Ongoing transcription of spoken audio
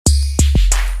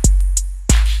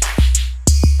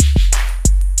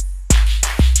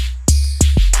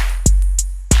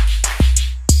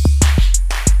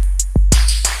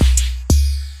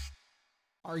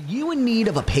Are you in need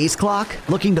of a pace clock?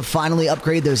 Looking to finally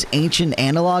upgrade those ancient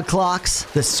analog clocks?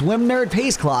 The Swim Nerd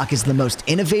Pace Clock is the most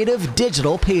innovative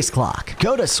digital pace clock.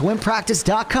 Go to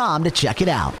swimpractice.com to check it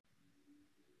out.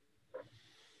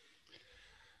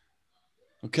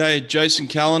 Okay, Jason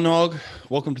Kallenhog,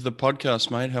 welcome to the podcast,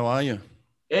 mate. How are you?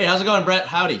 Hey, how's it going, Brett?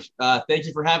 Howdy. Thank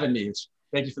you for having me.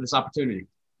 Thank you for this opportunity.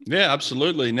 Yeah,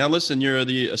 absolutely. Now, listen, you're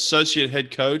the associate head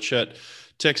coach at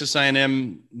Texas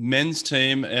A&M men's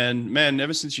team. And, man,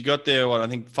 ever since you got there, I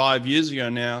think 5 years ago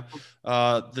now,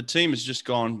 the team has just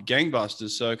gone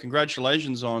gangbusters. So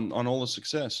congratulations on all the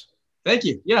success. Thank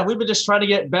you. Yeah, we've been just trying to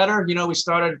get better. You know, we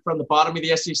started from the bottom of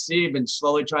the SEC, been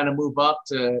slowly trying to move up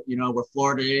to, where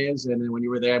Florida is. And then when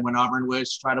you were there, when Auburn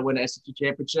was, try to win an SEC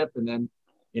championship and then,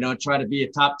 try to be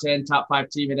a top 10, top 5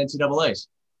 team at NCAAs.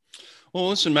 Well,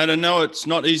 listen, mate, I know it's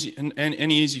not easy and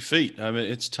any easy feat. I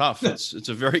mean, it's tough. It's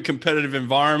a very competitive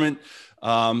environment.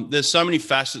 There's so many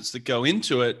facets that go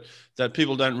into it that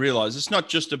people don't realize. It's not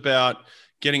just about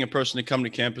getting a person to come to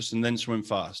campus and then swim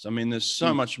fast. I mean, there's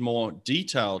so much more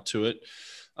detail to it.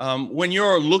 When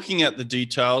you're looking at the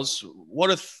details, what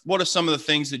are some of the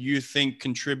things that you think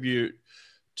contribute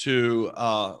to,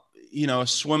 a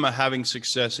swimmer having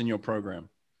success in your program?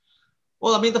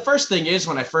 Well, I mean, the first thing is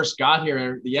when I first got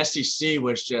here, the SEC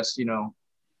was just,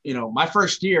 my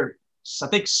first year, I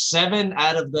think 7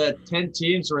 out of the 10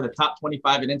 teams were the top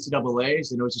 25 in NCAAs.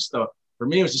 And it was just for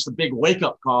me, it was just a big wake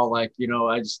up call. Like,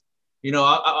 I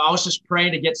was just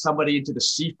praying to get somebody into the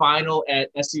C final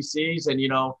at SECs and,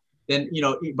 then,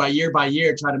 by year,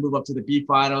 try to move up to the B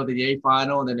final, the A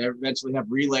final, and then eventually have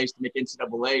relays to make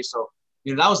NCAA. So,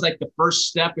 that was like the first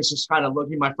step. It's just kind of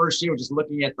my first year was just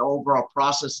looking at the overall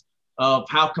process of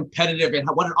how competitive and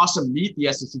what an awesome meet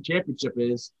the SEC championship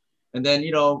is. And then,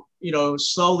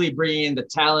 slowly bringing in the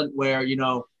talent where,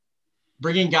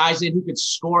 bringing guys in who could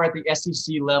score at the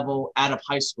SEC level out of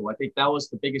high school. I think that was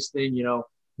the biggest thing.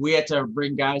 We had to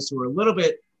bring guys who were a little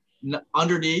bit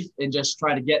underneath and just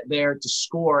try to get there to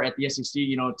score at the SEC,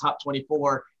 top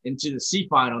 24 into the C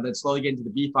final, then slowly get into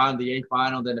the B final, the A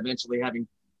final, then eventually having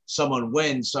someone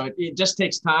win. So it just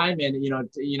takes time. And,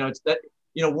 it's that,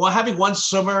 having one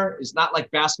swimmer is not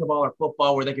like basketball or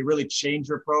football where they can really change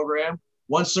your program.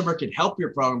 One swimmer can help your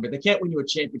program, but they can't win you a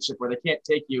championship or they can't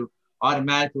take you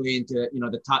automatically into,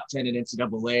 the top 10 in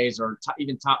NCAAs or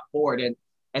even top 4 in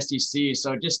SEC.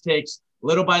 So it just takes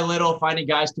little by little finding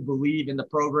guys to believe in the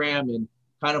program and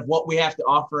kind of what we have to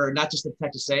offer, not just at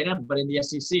Texas A&M, but in the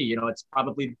SEC. It's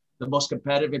probably the most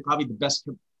competitive and probably the best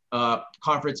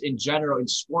conference in general, in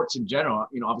sports in general,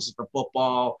 obviously from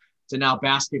football to now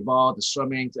basketball, to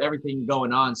swimming, to everything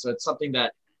going on. So it's something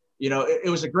that, it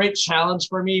was a great challenge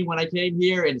for me when I came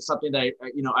here, and it's something that,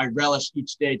 I relish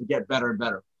each day to get better and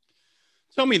better.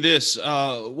 Tell me this,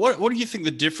 what do you think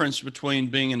the difference between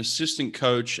being an assistant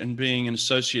coach and being an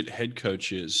associate head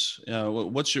coach is?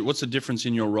 What's the difference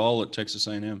in your role at Texas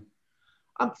A&M?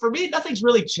 For me, nothing's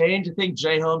really changed. I think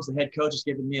Jay Holmes, the head coach, has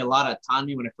given me a lot of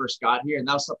autonomy when I first got here, and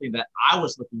that was something that I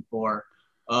was looking for.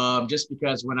 Just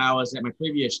because when I was at my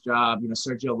previous job,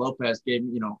 Sergio Lopez gave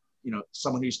me,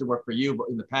 someone who used to work for you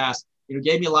in the past,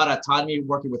 gave me a lot of autonomy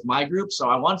working with my group. So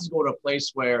I wanted to go to a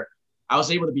place where I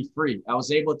was able to be free. I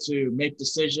was able to make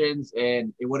decisions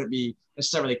and it wouldn't be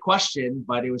necessarily questioned,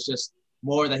 but it was just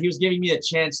more that he was giving me a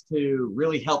chance to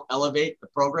really help elevate the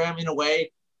program in a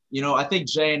way. I think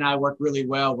Jay and I work really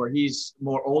well where he's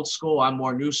more old school, I'm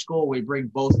more new school. We bring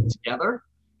both together.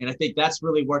 And I think that's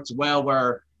really worked well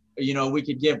where, we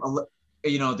could give,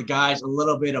 the guys a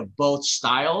little bit of both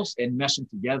styles and mesh them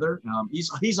together.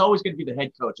 He's always going to be the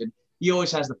head coach and he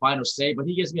always has the final say, but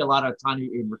he gives me a lot of autonomy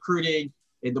in recruiting,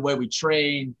 in the way we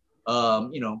train,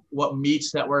 what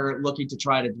meets that we're looking to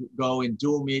try to go in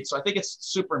dual meets. So I think it's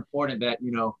super important that,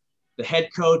 the head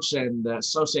coach and the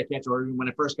associate coach, or even when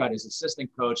I first got his assistant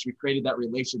coach, we created that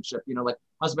relationship, like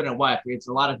husband and wife. It's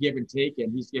a lot of give and take,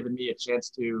 and he's given me a chance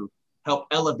to help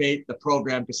elevate the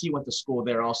program because he went to school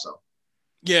there also.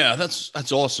 Yeah,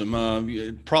 that's awesome.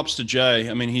 Props to Jay.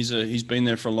 I mean, he's been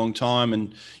there for a long time,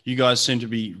 and you guys seem to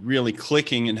be really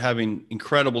clicking and having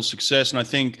incredible success. And I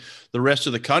think the rest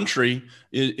of the country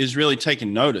is really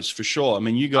taking notice for sure. I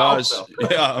mean, you guys,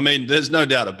 yeah, I mean, there's no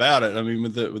doubt about it. I mean,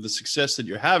 with the success that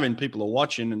you're having, people are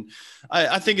watching, and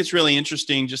I think it's really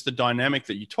interesting just the dynamic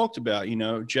that you talked about.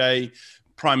 Jay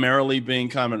primarily being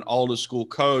kind of an older school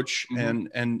coach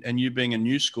and you being a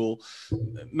new school.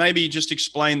 Maybe just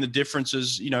explain the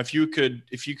differences, if you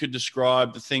could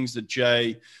describe the things that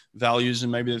Jay values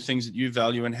and maybe the things that you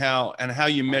value and how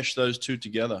you mesh those two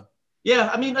together. Yeah.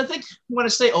 I mean, I think when I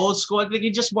say old school, I think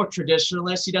he's just more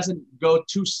traditionalist. He doesn't go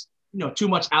too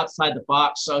much outside the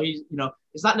box. So he's,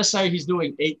 it's not necessarily he's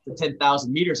doing 8 to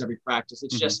 10,000 meters every practice.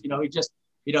 It's just,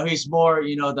 he's more,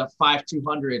 the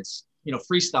 5/200s,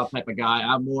 freestyle type of guy.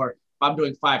 I'm more, if I'm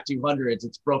doing 5/200s,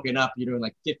 it's broken up. You're doing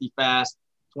like 50 fast,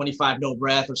 25 no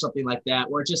breath or something like that,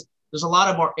 where it's just, there's a lot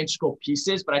of more integral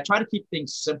pieces, but I try to keep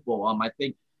things simple. I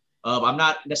think I'm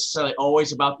not necessarily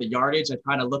always about the yardage. I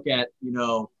kind of look at,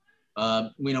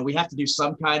 we have to do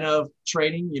some kind of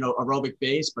training, aerobic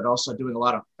base, but also doing a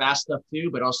lot of fast stuff too,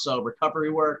 but also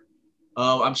recovery work.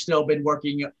 I'm still been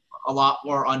working a lot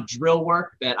more on drill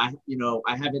work that I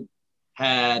haven't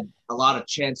had a lot of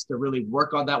chance to really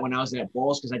work on that when I was at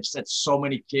Bulls, because I just had so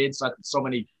many kids, so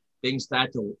many things that I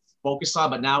had to focus on.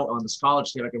 But now on this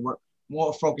college team, I can work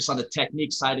more focus on the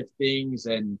technique side of things.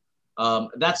 And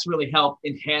that's really helped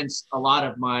enhance a lot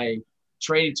of my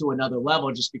training to another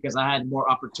level, just because I had more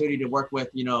opportunity to work with,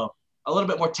 a little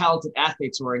bit more talented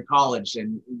athletes who are in college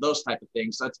and those type of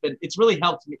things. So it's really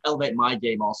helped me elevate my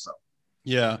game also.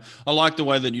 Yeah, I like the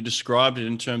way that you described it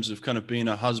in terms of kind of being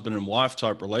a husband and wife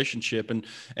type relationship. And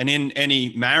in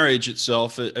any marriage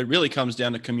itself, it really comes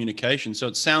down to communication. So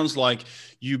it sounds like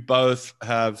you both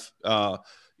have,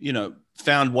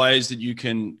 found ways that you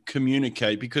can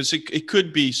communicate, because it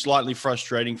could be slightly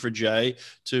frustrating for Jay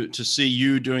to see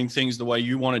you doing things the way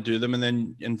you want to do them,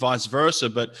 and vice versa.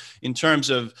 But in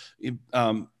terms of,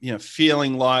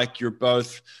 feeling like you're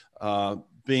both,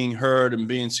 being heard and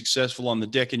being successful on the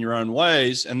deck in your own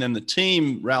ways, and then the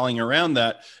team rallying around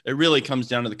that, it really comes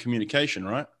down to the communication,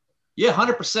 right? Yeah,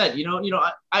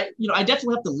 100%. I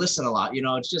definitely have to listen a lot.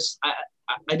 It's just,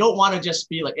 I don't want to just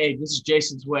be like, hey, this is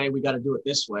Jason's way, we got to do it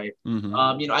this way. Mm-hmm.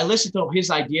 I listen to his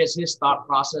ideas, his thought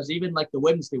process, even like the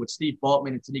women's thing with Steve Boltman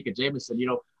and Tanika Jameson.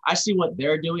 I see what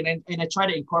they're doing, and I try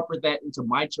to incorporate that into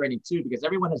my training too, because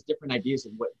everyone has different ideas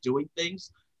of what doing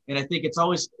things. And I think it's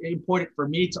always important for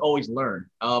me to always learn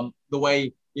the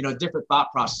way, different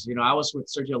thought process. I was with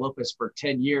Sergio Lopez for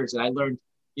 10 years, and I learned,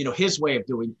 his way of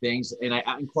doing things, and I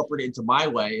incorporated it into my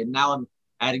way. And now I'm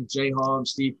adding Jay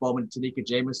Holmes, Steve Bowman, Tanika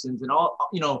Jameson's, and all,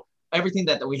 everything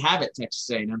that we have at Texas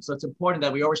A&M. So it's important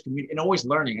that we always communicate and always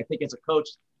learning. I think as a coach,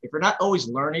 if you're not always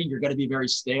learning, you're going to be very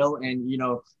stale, and,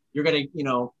 you're going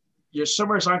to, your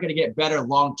swimmers aren't going to get better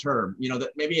long-term.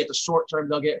 That maybe at the short term,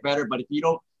 they'll get better, but if you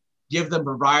don't give them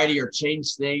variety or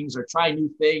change things or try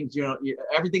new things,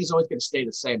 everything's always going to stay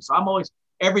the same. So I'm always,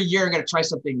 every year, I'm going to try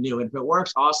something new. And if it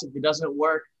works, awesome. If it doesn't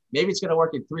work, maybe it's going to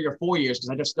work in 3 or 4 years, because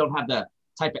I just don't have the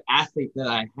type of athlete that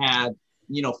I had,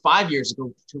 5 years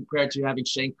ago compared to having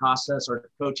Shane Casas or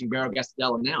coaching Vero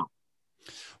Gastadella now.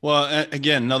 Well,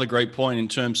 again, another great point in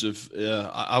terms of,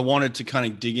 I wanted to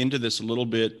kind of dig into this a little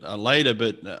bit later,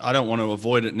 but I don't want to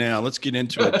avoid it now. Let's get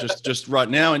into it just right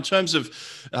now. In terms of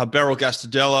Beryl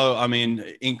Gastadella, I mean,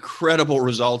 incredible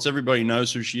results. Everybody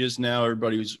knows who she is now.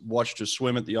 Everybody who's watched her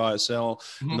swim at the ISL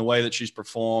and the way that she's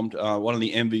performed, one of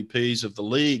the MVPs of the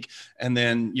league. And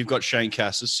then you've got Shane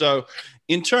Casas. So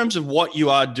in terms of what you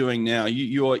are doing now,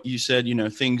 you said,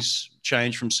 things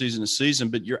change from season to season,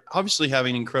 but you're obviously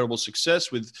having incredible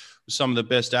success with some of the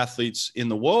best athletes in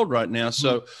the world right now.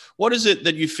 So what is it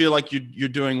that you feel like you're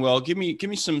doing well? Give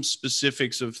me some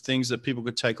specifics of things that people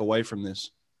could take away from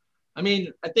this. I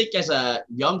mean, I think as a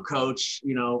young coach,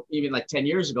 even like 10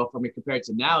 years ago for me compared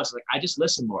to now, it's like, I just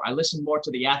listen more. I listen more to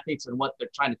the athletes and what they're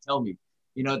trying to tell me.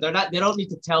 They don't need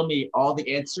to tell me all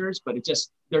the answers, but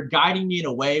they're guiding me in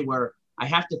a way where I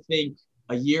have to think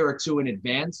a year or two in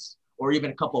advance, or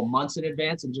even a couple of months in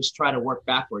advance, and just try to work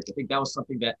backwards. I think that was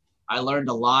something that I learned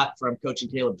a lot from coaching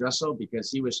Caleb Dressel,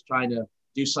 because he was trying to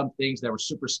do some things that were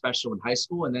super special in high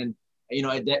school. And then,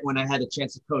 when I had a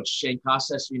chance to coach Shane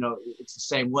Casas, it's the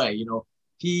same way.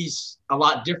 He's a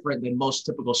lot different than most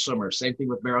typical swimmers. Same thing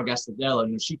with Vero Gastadella.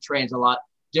 She trains a lot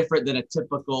different than a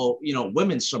typical,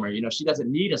 women's swimmer. She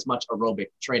doesn't need as much aerobic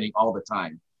training all the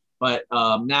time. But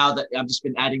now that I've just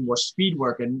been adding more speed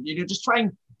work and, just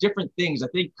trying different things. I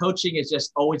think coaching is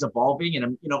just always evolving, and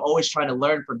I'm, always trying to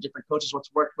learn from different coaches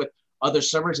what's worked with other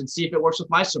swimmers and see if it works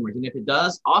with my swimmers. And if it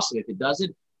does, awesome. If it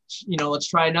doesn't, let's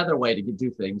try another way to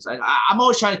do things. I'm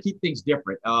always trying to keep things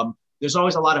different. There's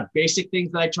always a lot of basic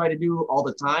things that I try to do all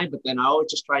the time, but then I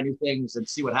always just try new things and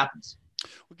see what happens.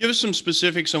 Well, give us some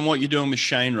specifics on what you're doing with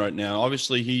Shane right now.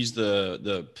 Obviously, he's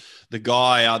the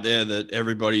guy out there that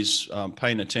everybody's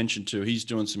paying attention to. He's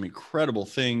doing some incredible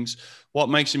things. What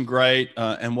makes him great,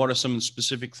 and what are some of the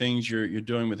specific things you're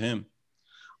doing with him?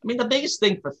 I mean, the biggest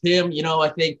thing for him, I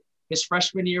think his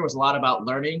freshman year was a lot about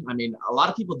learning. I mean, a lot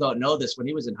of people don't know this. When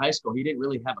he was in high school, he didn't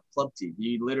really have a club team.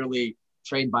 He literally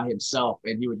trained by himself,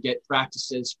 and he would get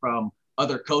practices from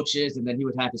other coaches, and then he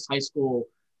would have his high school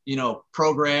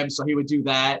program. So he would do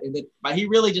that. But he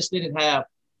really just didn't have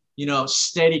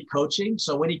steady coaching.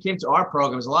 So when he came to our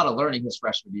program, there was a lot of learning his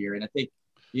freshman year. And I think,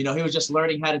 he was just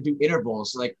learning how to do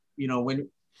intervals. Like,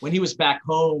 when he was back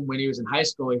home, when he was in high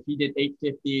school, if he did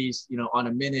 850s, on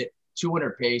a minute,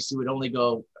 200 pace, he would only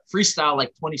go freestyle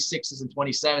like 26s and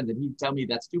 27s. And he'd tell me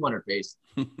that's 200 pace.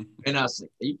 And I was like,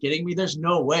 are you kidding me? There's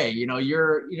no way,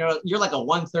 you're like a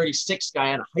 136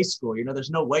 guy out of high school. There's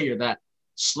no way you're that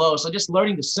slow. So just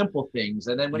learning the simple things.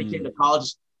 And then when he came to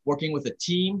college, working with a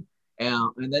team,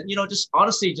 and then, just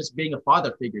honestly, just being a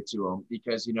father figure to him,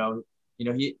 because, he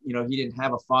didn't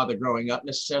have a father growing up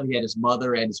necessarily. He had his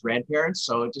mother and his grandparents.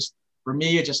 So it just, for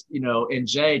me, it just, and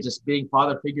Jay, just being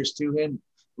father figures to him,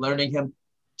 learning him,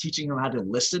 teaching him how to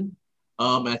listen.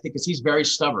 And I think because he's very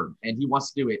stubborn and he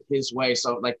wants to do it his way.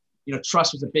 So like,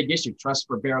 trust was a big issue. Trust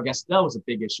for Barrow Gastel was a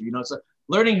big issue. So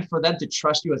learning for them to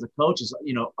trust you as a coach is,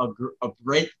 a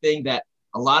great thing that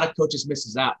a lot of coaches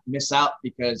miss out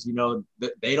because,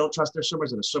 they don't trust their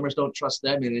swimmers and the swimmers don't trust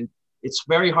them. And it's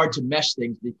very hard to mesh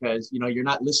things because, you're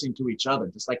not listening to each other,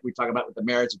 just like we talk about with the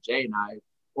marriage of Jay and I,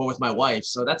 or with my wife.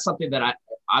 So that's something that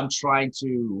I'm trying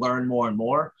to learn more and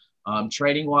more.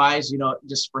 Training wise,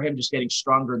 just for him, just getting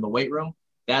stronger in the weight room,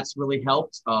 that's really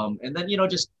helped. And then,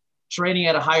 just training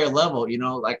at a higher level,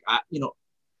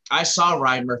 I saw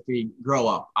Ryan Murphy grow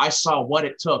up. I saw what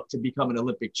it took to become an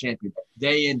Olympic champion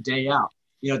day in, day out.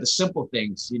 The simple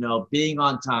things, being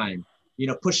on time,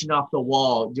 pushing off the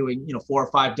wall, doing, 4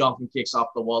 or 5 dolphin kicks off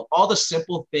the wall, all the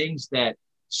simple things that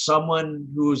someone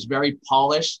who's very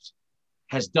polished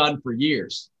has done for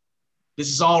years. This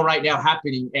is all right now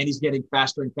happening, and he's getting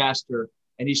faster and faster,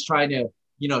 and he's trying to,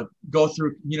 go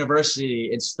through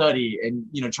university and study and,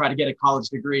 try to get a college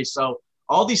degree. So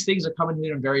all these things are coming to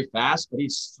him very fast, but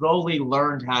he's slowly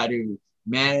learned how to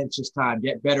manage his time,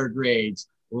 get better grades,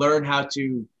 learn how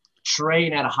to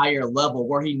train at a higher level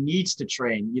where he needs to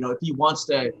train. If he wants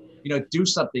to, do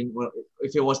something,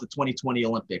 if it was the 2020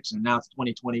 Olympics and now it's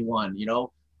 2021,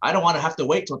 I don't want to have to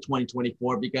wait till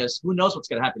 2024 because who knows what's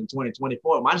going to happen in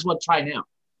 2024. Might as well try now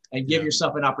and give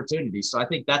yourself an opportunity. So I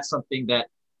think that's something that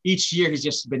each year he's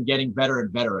just been getting better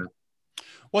and better at.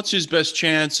 What's his best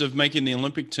chance of making the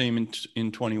Olympic team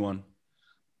in 21?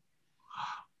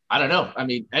 I don't know. I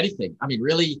mean, anything. I mean,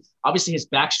 really, obviously his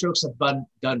backstrokes have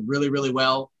done really, really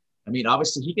well. I mean,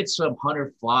 obviously he could swim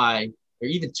 100 fly or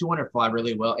even 200 fly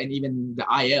really well. And even the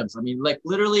IMs. I mean, like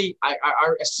literally I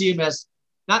see him as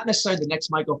not necessarily the next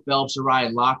Michael Phelps or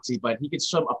Ryan Lochte, but he could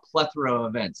swim a plethora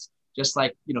of events, just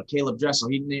like, Caleb Dressel.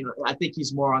 I think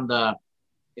he's more on the,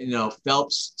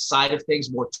 Phelps side of things,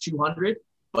 more 200,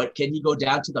 but can he go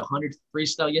down to the 100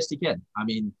 freestyle? Yes, he can. I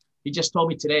mean, he just told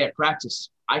me today at practice,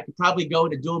 I could probably go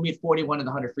into dual meet 41 in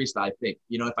the 100 freestyle. I think,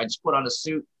 if I just put on a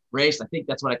suit race, I think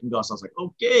that's what I can go. So I was like,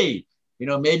 okay,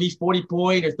 maybe 40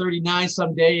 point or 39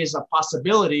 someday is a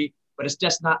possibility, but it's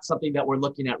just not something that we're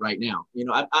looking at right now.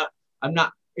 I'm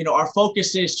not, our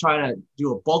focus is trying to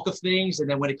do a bulk of things. And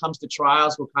then when it comes to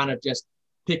trials, we'll kind of just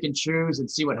pick and choose and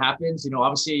see what happens.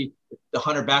 Obviously the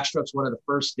 100 backstroke's one of the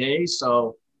first days.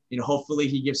 So, hopefully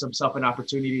he gives himself an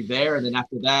opportunity there. And then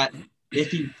after that,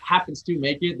 if he happens to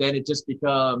make it, then it just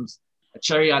becomes a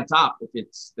cherry on top. If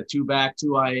it's the 2 back,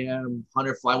 2 IM,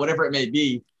 100 fly, whatever it may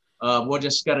be, we're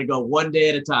just got to go one day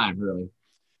at a time, really.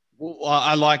 Well,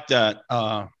 I like that.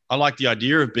 I like the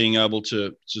idea of being able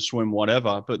to swim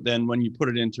whatever, but then when you put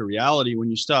it into reality, when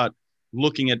you start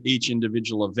looking at each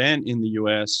individual event in the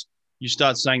US, you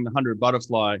start saying the 100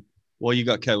 butterfly, well, you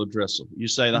got Caleb Dressel. You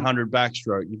say the 100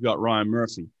 backstroke, you've got Ryan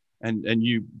Murphy, and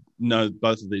you know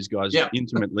both of these guys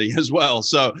intimately as well.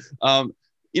 So,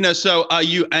 so are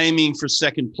you aiming for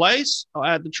second place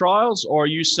at the trials, or are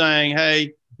you saying,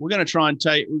 hey, we're going to try and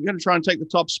take the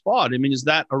top spot? I mean, is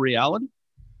that a reality?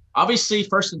 Obviously,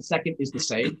 first and second is the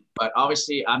same, but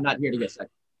obviously I'm not here to get second.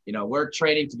 We're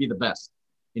training to be the best.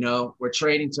 We're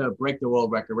training to break the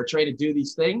world record. We're trying to do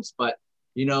these things, but,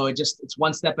 it's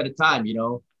one step at a time.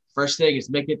 First thing is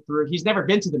make it through. He's never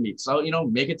been to the meet. So,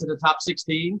 make it to the top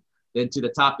 16, then to the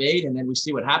top 8, and then we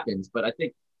see what happens. But I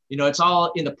think, it's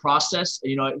all in the process.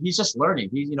 He's just learning.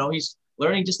 He's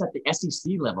learning just at the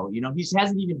SEC level. He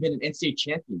hasn't even been an NCAA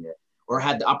champion yet or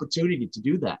had the opportunity to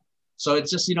do that. So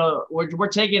it's just, we're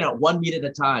taking it one meet at a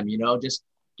time, just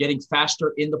getting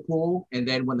faster in the pool. And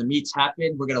then when the meets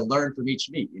happen, we're going to learn from each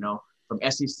meet, from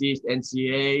SECs to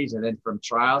NCAAs, and then from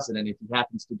trials. And then if he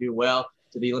happens to do well,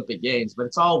 to the Olympic Games. But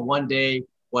it's all one day,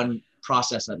 one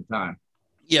process at a time.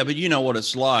 Yeah, but you know what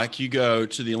it's like. You go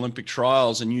to the Olympic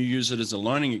trials and you use it as a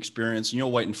learning experience, and you're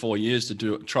waiting 4 years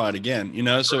to try it again, So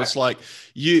Correct. It's like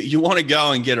you want to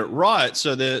go and get it right.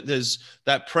 So there's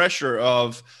that pressure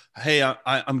of, hey,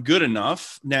 I'm good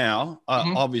enough now,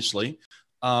 obviously.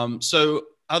 So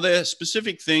are there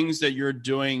specific things that you're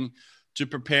doing to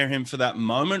prepare him for that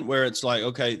moment where it's like,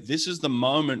 okay, this is the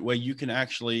moment where you can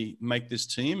actually make this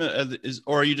team?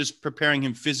 Or are you just preparing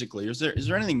him physically? Is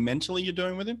there anything mentally you're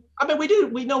doing with him? I mean,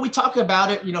 we talk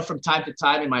about it, from time to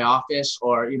time in my office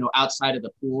or, outside of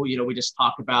the pool. We just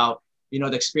talk about, the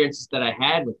experiences that I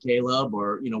had with Caleb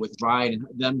or, with Ryan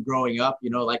and them growing up,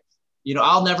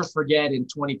 I'll never forget in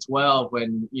 2012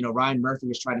 when, Ryan Murphy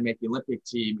was trying to make the Olympic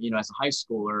team, as a high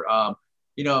schooler,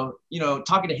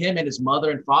 talking to him and his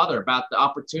mother and father about the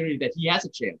opportunity that he has a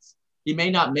chance. He may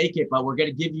not make it, but we're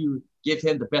going to give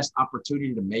him the best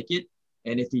opportunity to make it.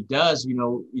 And if he does,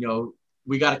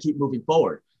 we got to keep moving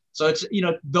forward. So it's,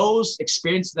 those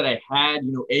experiences that I had,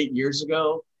 8 years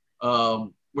ago,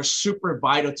 were super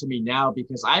vital to me now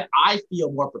because I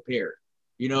feel more prepared.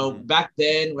 Back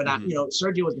then when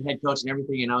Sergio was the head coach and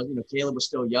everything, and I was, Caleb was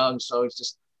still young. So it's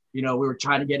just, we were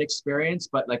trying to get experience,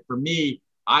 but like for me,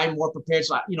 I'm more prepared.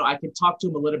 So, I can talk to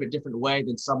him a little bit different way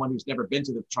than someone who's never been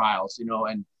to the trials,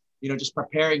 and, just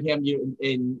preparing him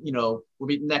we'll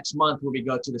be next month when we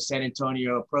go to the San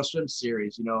Antonio Pro Swim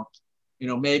Series,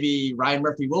 maybe Ryan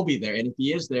Murphy will be there. And if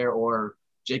he is there, or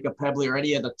Jacob Pebley or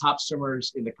any of the top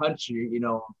swimmers in the country,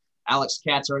 Alex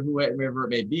Katz or whoever it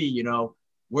may be,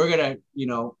 we're going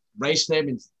to, race them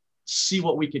and see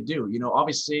what we could do.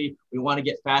 Obviously we want to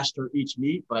get faster each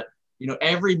meet, but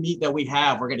every meet that we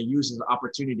have, we're going to use as an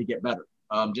opportunity to get better.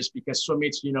 Just because swim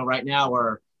meets, right now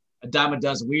are a dime a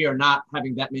dozen. We are not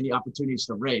having that many opportunities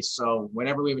to race. So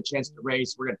whenever we have a chance to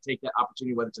race, we're going to take that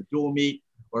opportunity, whether it's a dual meet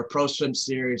or a pro swim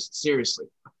series, seriously.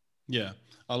 Yeah,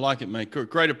 I like it, mate.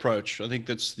 Great approach. I think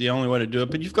that's the only way to do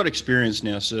it. But you've got experience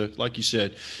now. So like you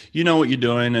said, you know what you're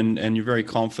doing and you're very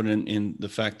confident in the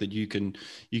fact that you can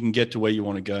get to where you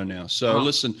want to go now. So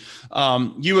listen,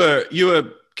 you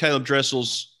were Caleb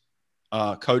Dressel's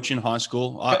coach in high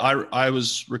school. I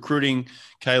was recruiting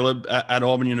Caleb at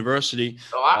Auburn University.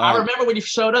 Oh, I remember when you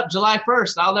showed up July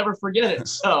 1st. I'll never forget it.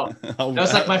 So that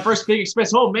was like my first big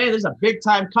experience. Oh man, there's a big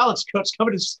time college coach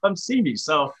coming to come see me.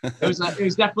 So it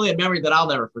was definitely a memory that I'll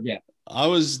never forget. I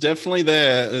was definitely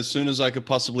there as soon as I could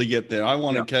possibly get there. I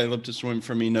wanted Caleb to swim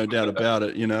for me, no doubt about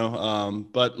it,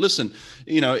 but listen,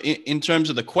 in terms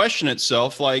of the question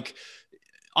itself, like,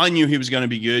 I knew he was going to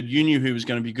be good. You knew he was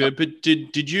going to be good, but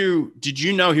did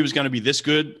you know he was going to be this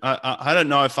good? I don't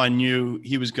know if I knew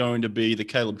he was going to be the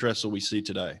Caleb Dressel we see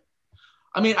today.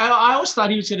 I mean, I always thought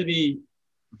he was going to be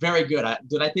very good.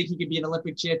 Did I think he could be an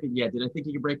Olympic champion? Yeah. Did I think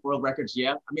he could break world records?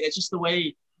 Yeah. I mean, it's just the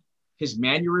way his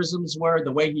mannerisms were,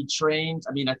 the way he trained.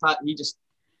 I mean, I thought he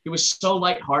was so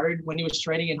lighthearted when he was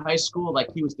training in high school. Like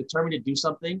he was determined to do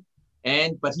something,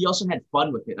 but he also had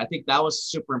fun with it. I think that was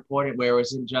super important, where it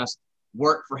wasn't just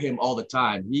work for him all the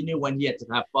time. He knew when he had to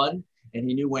have fun, and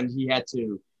he knew when he had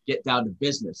to get down to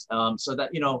business. So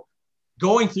that,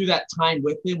 going through that time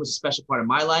with him was a special part of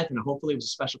my life, and hopefully it was a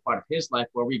special part of his life,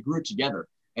 where we grew together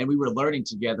and we were learning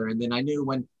together. And then I knew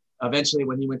eventually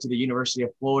when he went to the University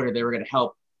of Florida, they were going to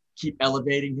help keep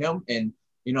elevating him. And,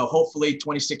 hopefully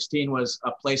 2016 was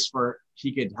a place where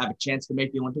he could have a chance to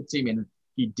make the Olympic team, and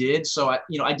he did. So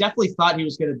I definitely thought he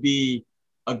was going to be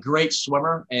a great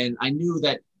swimmer, and I knew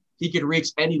that he could reach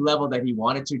any level that he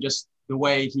wanted to, just the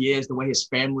way he is, the way his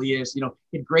family is, he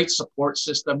had great support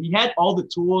system. He had all the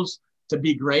tools to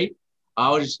be great. I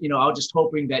was just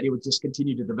hoping that it would just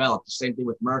continue to develop. The same thing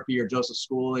with Murphy or Joseph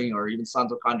Schooling or even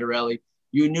Sandro Condarelli.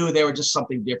 You knew they were just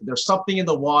something different. There's something in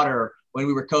the water when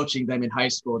we were coaching them in high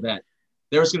school that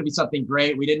there was going to be something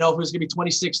great. We didn't know if it was going to be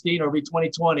 2016 or be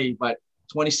 2020, but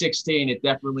 2016, it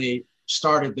definitely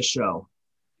started the show.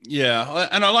 Yeah,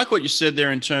 and I like what you said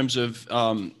there in terms of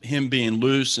him being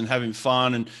loose and having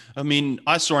fun. And I mean,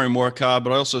 I saw him work hard,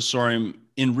 but I also saw him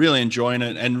in really enjoying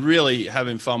it and really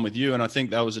having fun with you. And I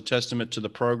think that was a testament to the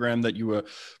program that you were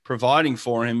providing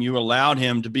for him. You allowed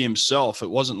him to be himself. It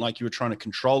wasn't like you were trying to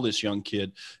control this young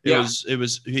kid.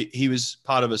 He was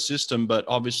part of a system, but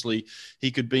obviously he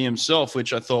could be himself,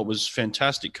 which I thought was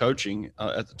fantastic coaching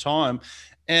at the time.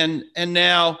 And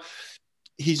now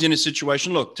he's in a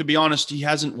situation, look, to be honest, he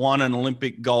hasn't won an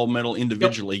Olympic gold medal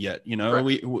individually yet.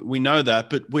 Right. We know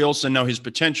that, but we also know his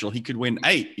potential. He could win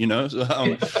 8,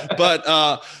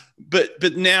 but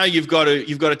now you've got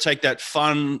to take that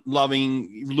fun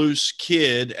loving, loose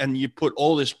kid and you put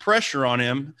all this pressure on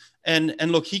him. And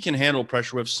look, he can handle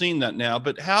pressure. We've seen that now,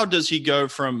 but how does he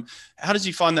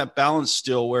find that balance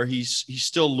still where he's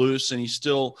still loose and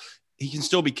he can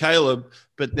still be Caleb,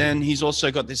 but then he's also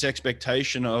got this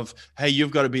expectation of, hey, you've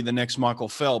got to be the next Michael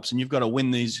Phelps and you've got to win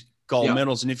these gold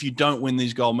medals. And if you don't win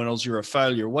these gold medals, you're a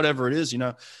failure, whatever it is,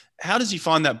 How does he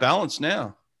find that balance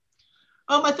now?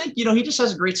 I think, he just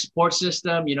has a great support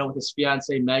system, with his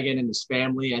fiance, Megan, and his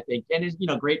family, I think. And,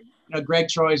 great, Greg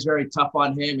Troy is very tough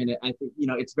on him. And I think,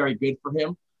 it's very good for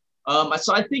him.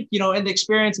 So I think, and the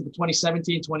experience of the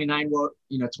 2017,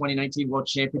 2019 World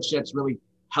Championships really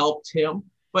helped him.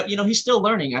 But, he's still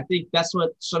learning. I think that's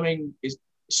what swimming is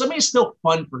still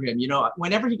fun for him.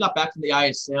 Whenever he got back from the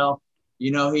ISL,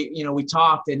 we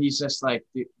talked and he's just like,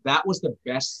 dude, that was the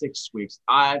best 6 weeks.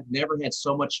 I've never had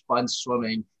so much fun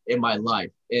swimming in my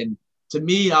life. And to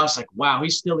me, I was like, wow,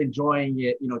 he's still enjoying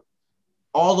it,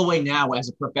 all the way now as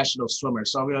a professional swimmer.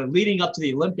 So, leading up to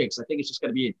the Olympics, I think it's just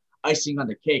going to be icing on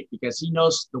the cake because he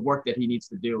knows the work that he needs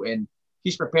to do. And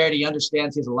he's prepared. He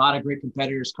understands he has a lot of great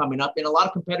competitors coming up and a lot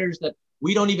of competitors that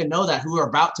we don't even know that who are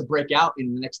about to break out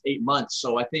in the next 8 months.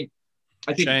 So I think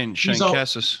Shane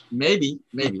Cassis. Maybe.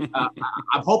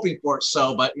 I'm hoping for it.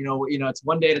 So, but it's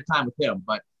one day at a time with him.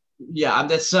 But yeah,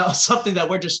 that's something that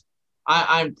we're just.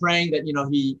 I'm praying that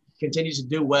he continues to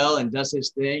do well and does his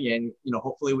thing, and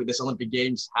hopefully with this Olympic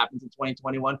Games happens in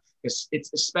 2021 because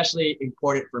it's especially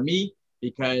important for me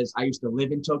because I used to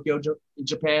live in Tokyo,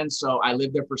 Japan. So I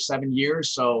lived there for 7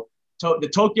 years. So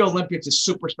the Tokyo Olympics is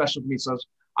super special to me. So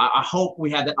I hope we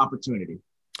have that opportunity.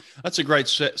 That's a great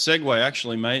segue,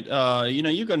 actually, mate.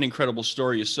 You've got an incredible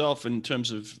story yourself in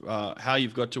terms of how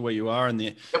you've got to where you are, and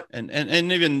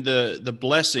even the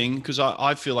blessing, because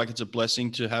I feel like it's a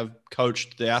blessing to have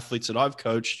coached the athletes that I've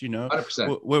coached.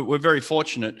 100%. We're very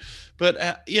fortunate.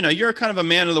 But you're kind of a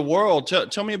man of the world.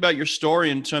 Tell me about your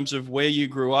story in terms of where you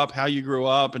grew up, how you grew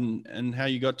up, and how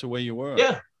you got to where you were.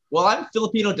 Yeah. Well, I'm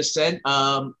Filipino descent.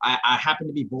 I happen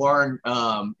to be born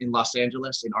in Los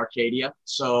Angeles, in Arcadia.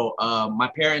 So my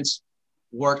parents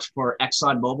worked for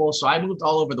ExxonMobil. So I moved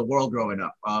all over the world growing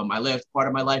up. I lived part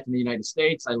of my life in the United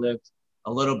States. I lived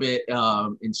a little bit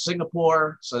in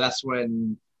Singapore. So that's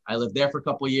when I lived there for a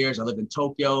couple of years. I lived in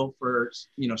Tokyo for,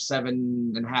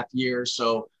 7.5 years.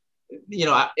 So,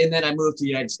 and then I moved to the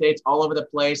United States, all over the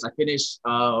place. I finished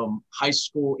high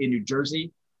school in New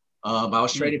Jersey. I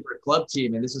was training for a club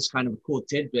team, and this is kind of a cool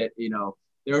tidbit.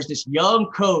 There was this young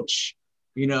coach,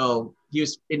 he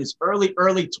was in his early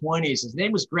 20s. His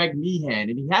name was Greg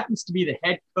Meehan, and he happens to be the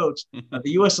head coach of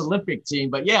the U.S. Olympic team.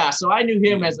 But yeah, so I knew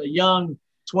him as a young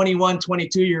 21,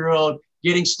 22-year-old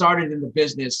getting started in the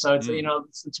business. So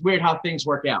it's, it's weird how things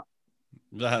work out.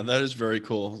 That is very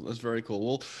cool. That's very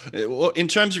cool. Well, in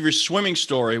terms of your swimming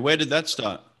story, where did that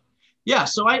start? Yeah,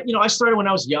 so I started when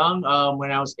I was young.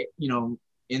 When I was,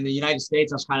 in the United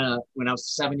States, I was when I was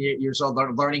 7, 8 years old,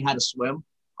 learning how to swim.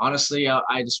 Honestly,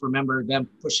 I just remember them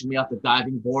pushing me off the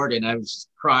diving board and I was just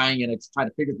crying and I just tried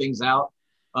to figure things out.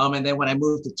 And then when I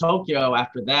moved to Tokyo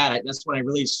after that, that's when I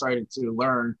really started to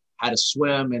learn how to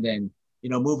swim and then,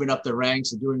 moving up the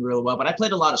ranks and doing really well. But I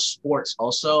played a lot of sports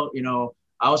also.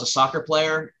 I was a soccer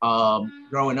player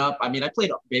growing up. I mean, I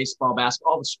played baseball,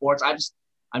 basketball, all the sports. I'm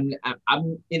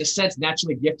in a sense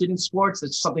naturally gifted in sports.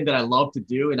 It's something that I love to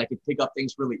do and I could pick up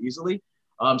things really easily.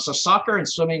 So soccer and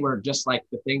swimming were just like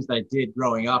the things that I did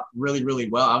growing up really, really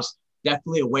well. I was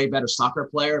definitely a way better soccer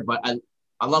player, but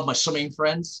I love my swimming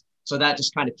friends. So that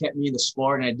just kind of kept me in the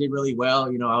sport and I did really well.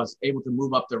 I was able to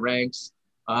move up the ranks.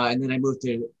 And then I moved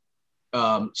to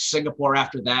Singapore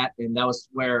after that. And that was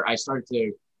where I started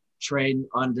to train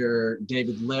under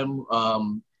David Lim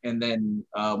and then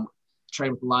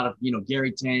train with a lot of,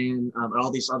 Gary Tan and all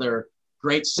these other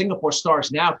great Singapore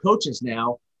stars now, coaches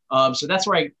now. So that's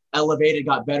where I elevated,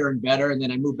 got better and better. And then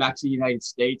I moved back to the United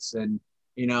States and,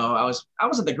 I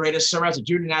wasn't the greatest swimmer. I was a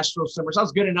junior national swimmer. So I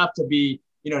was good enough to be,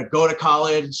 go to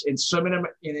college and swim in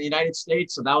the United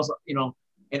States. So that was,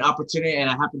 an opportunity. And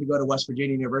I happened to go to West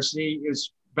Virginia University. It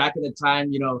was back in the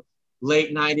time,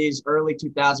 late 90s, early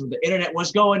 2000s, the internet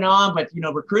was going on, but,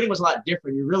 recruiting was a lot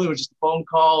different. You really was just a phone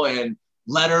call and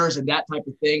letters and that type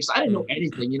of thing. So I didn't know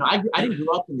anything. I didn't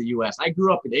grow up in the US. I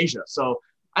grew up in Asia. So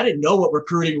I didn't know what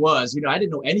recruiting was. I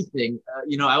didn't know anything.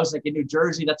 I was like in New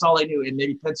Jersey. That's all I knew. And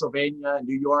maybe Pennsylvania and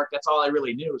New York. That's all I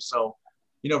really knew. So,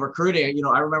 recruiting,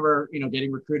 I remember,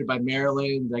 getting recruited by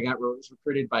Maryland. I was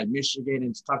recruited by Michigan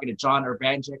and talking to John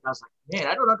Urbanchik. I was like,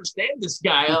 man, I don't understand this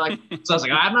guy. So I was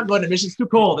like, I'm not going to Michigan. It's too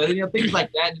cold. And, things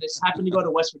like that. And I just happened to go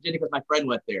to West Virginia because my friend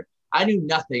went there. I knew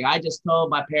nothing. I just told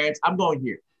my parents, I'm going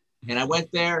here. And I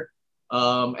went there.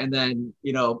 And then,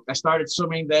 I started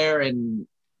swimming there and,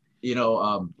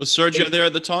 was Sergio there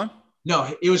at the time?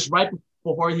 No, it was right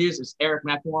before he was. It's Eric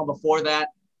McElwain before that.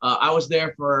 I was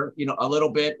there for, a little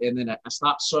bit and then I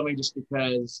stopped swimming just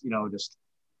because, just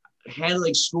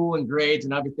handling school and grades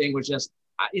and everything was just,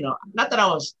 not that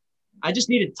I just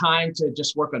needed time to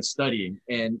just work on studying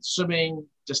and swimming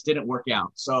just didn't work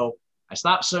out. So I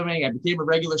stopped swimming. I became a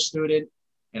regular student.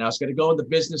 and I was going to go in the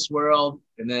business world.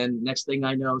 And then next thing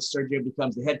I know, Sergio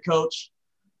becomes the head coach.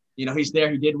 You know, he's there.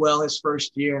 He did well his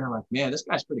first year. And I'm like, man, this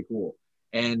guy's pretty cool.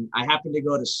 And I happened to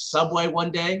go to Subway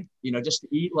one day, you know, just to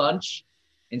eat lunch.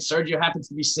 And Sergio happens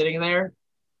to be sitting there.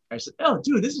 I said, oh,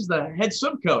 dude, this is the head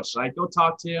swim coach. So I go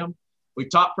talk to him. We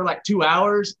talked for like 2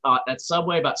 hours at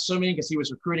Subway about swimming because he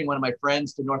was recruiting one of my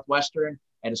friends to Northwestern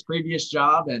at his previous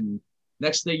job. And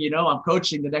next thing you know, I'm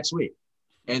coaching the next week.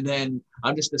 And then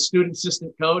I'm just a student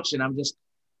assistant coach, and I'm just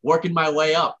working my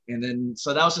way up. And then,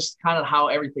 so that was just kind of how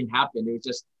everything happened. It was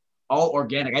just all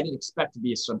organic. I didn't expect to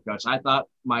be a swim coach. I thought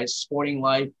my sporting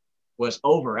life was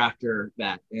over after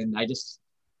that. And I just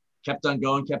kept on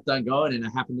going. And I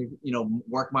happened to, you know,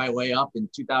 work my way up. In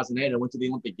 2008, I went to the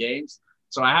Olympic Games.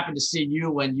 So I happened to see you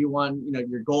when you won, you know,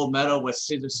 your gold medal with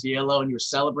Cesar Cielo, and you were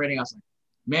celebrating. I was like,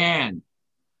 man,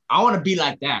 I want to be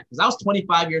like that. Because I was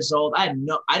 25 years old. I had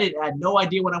no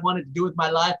idea what I wanted to do with my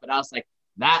life, but I was like,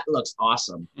 that looks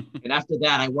awesome. And after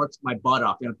that, I worked my butt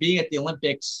off. You know, being at the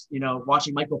Olympics, you know,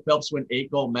 watching Michael Phelps win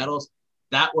 8 gold medals,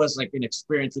 that was like an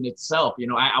experience in itself. You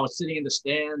know, I was sitting in the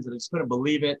stands and I just couldn't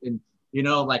believe it. And, you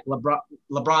know, like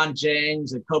LeBron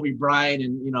James and Kobe Bryant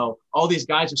and, you know, all these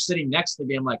guys are sitting next to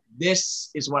me. I'm like,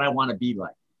 this is what I want to be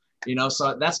like, you know?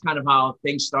 So that's kind of how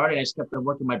things started. I just kept on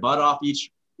working my butt off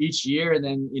each year. And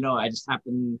then, you know, I just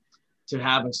happened to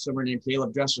have a swimmer named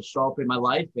Caleb Dressler show up in my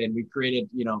life, and we created,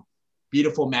 you know,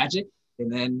 beautiful magic.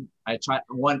 And then I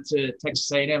went to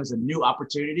Texas A&M as a new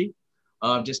opportunity,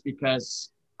 just because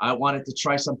I wanted to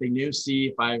try something new, see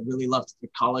if I really loved the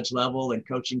college level and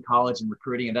coaching college and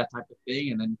recruiting and that type of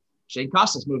thing. And then Shane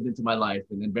Costas moved into my life,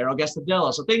 and then Vero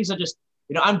Gastadello. So things are just,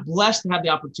 you know, I'm blessed to have the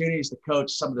opportunities to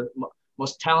coach some of the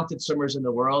most talented swimmers in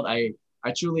the world. I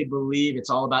truly believe it's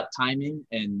all about timing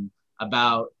and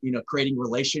about, you know, creating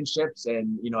relationships.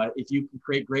 And, you know, if you can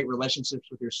create great relationships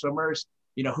with your swimmers,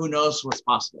 you know, who knows what's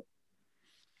possible.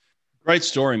 Great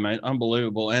story, mate.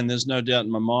 Unbelievable. And there's no doubt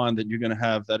in my mind that you're going to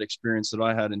have that experience that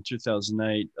I had in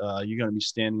 2008. You're going to be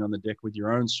standing on the deck with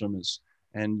your own swimmers,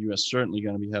 and you are certainly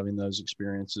going to be having those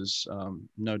experiences.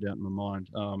 No doubt in my mind.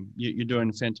 You're doing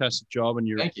a fantastic job, and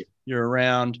you're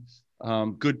around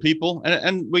good people.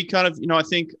 And we kind of, you know, I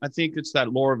think it's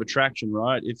that law of attraction,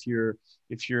 right? If you're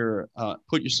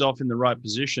put yourself in the right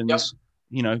positions, yep,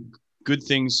 you know, good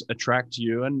things attract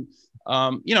you. And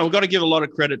you know, we've got to give a lot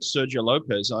of credit to Sergio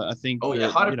Lopez. I think. Oh yeah,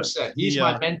 100%. You know, he's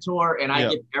my mentor, and I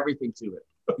give everything to it.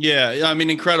 Yeah, I mean,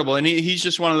 incredible. And he's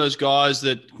just one of those guys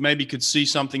that maybe could see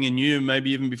something in you,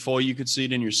 maybe even before you could see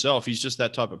it in yourself. He's just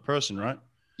that type of person, right?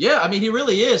 Yeah, I mean, he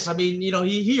really is. I mean, you know,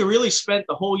 he really spent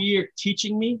the whole year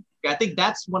teaching me. I think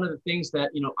that's one of the things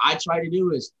that, you know, I try to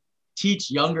do is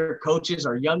teach younger coaches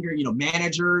or younger, you know,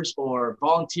 managers or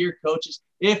volunteer coaches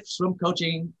if swim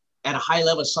coaching at a high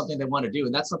level is something they want to do.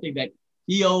 And that's something that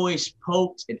he always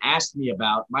poked and asked me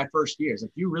about my first years.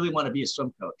 If you really want to be a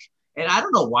swim coach. And I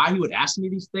don't know why he would ask me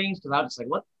these things, because I was like,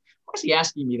 why is he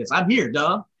asking me this? I'm here,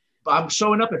 duh. I'm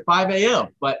showing up at 5 a.m.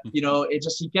 But, you know,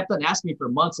 he kept on asking me for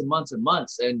months and months and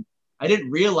months. And I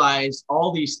didn't realize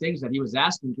all these things that he was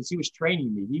asking, because he was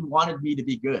training me. He wanted me to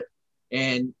be good.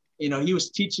 And, you know, he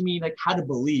was teaching me like how to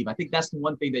believe. I think that's the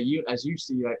one thing that as you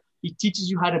see, like, he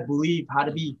teaches you how to believe, how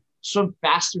to swim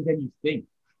faster than you think.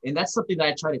 And that's something that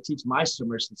I try to teach my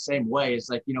swimmers the same way. It's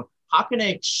like, you know, how can I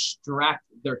extract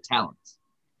their talents?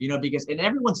 You know, because, and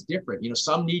everyone's different. You know,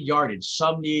 some need yardage,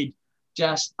 some need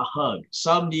just a hug,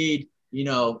 some need, you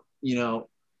know,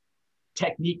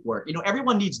 technique work. You know,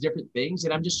 everyone needs different things.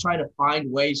 And I'm just trying to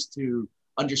find ways to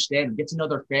understand and get to know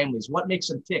their families, what makes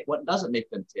them tick, what doesn't make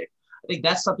them tick. I think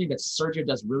that's something that Sergio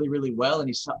does really, really well. And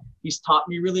he's taught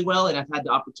me really well. And I've had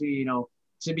the opportunity, you know,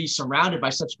 to be surrounded by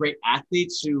such great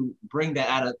athletes who bring that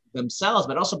out of themselves,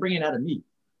 but also bring it out of me,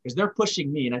 because they're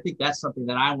pushing me. And I think that's something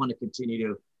that I want to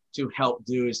continue to help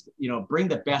do, is, you know, bring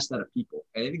the best out of people.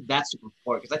 And I think that's super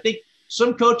important, because I think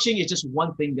swim coaching is just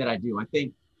one thing that I do. I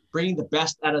think bringing the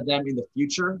best out of them in the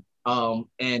future,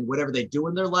 and whatever they do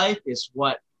in their life is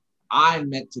what I'm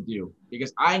meant to do,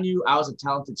 because I knew I was a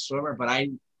talented swimmer, but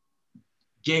I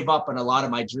gave up on a lot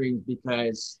of my dreams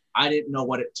because I didn't know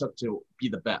what it took to be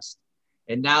the best.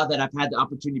 And now that I've had the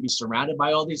opportunity to be surrounded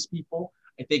by all these people,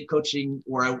 I think coaching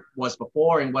where I was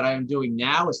before and what I'm doing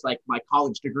now is like my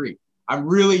college degree. I'm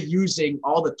really using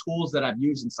all the tools that I've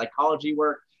used in psychology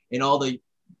work and all the,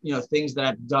 you know, things that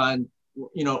I've done,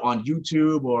 you know, on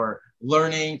YouTube or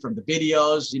learning from the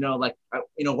videos, you know, like,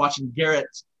 you know, watching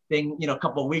Garrett's thing, you know, a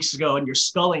couple of weeks ago, and your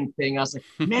sculling thing. I was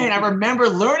like, man, I remember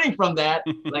learning from that.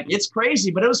 Like, it's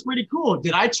crazy, but it was pretty cool.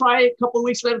 Did I try it a couple of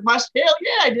weeks later? Hell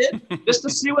yeah, I did, just to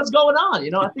see what's going on.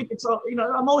 You know, I think it's all, you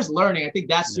know, I'm always learning. I think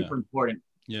that's super important.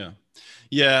 Yeah.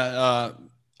 Yeah.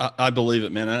 I believe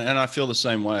it, man. And I feel the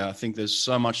same way. I think there's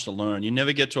so much to learn. You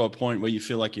never get to a point where you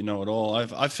feel like you know it all.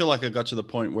 I feel like I got to the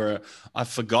point where I've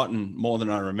forgotten more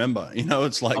than I remember. You know,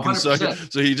 it's like, and so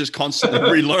 100%. you're just constantly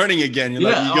relearning again. You're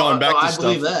Yeah, like, you're going back to I stuff.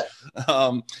 believe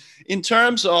that. In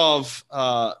terms of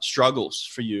struggles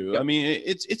for you, Yep. I mean,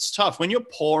 it's tough when you're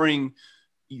pouring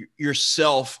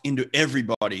yourself into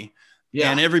everybody. Yeah.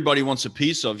 And everybody wants a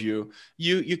piece of you.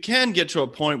 You can get to a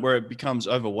point where it becomes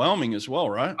overwhelming as well,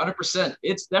 right? 100%.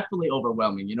 It's definitely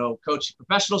overwhelming, coaching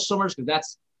professional swimmers, because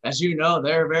that's, as you know,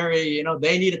 they're very,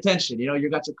 they need attention. You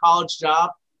got your college job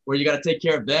where you got to take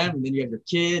care of them, and then you have your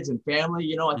kids and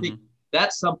family. I think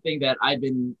that's something that I've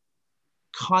been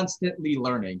constantly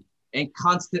learning and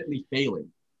constantly failing.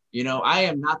 I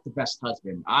am not the best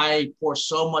husband. I pour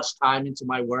so much time into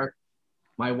my work.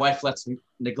 My wife lets me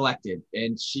neglect it,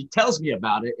 and she tells me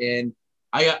about it. And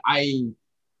I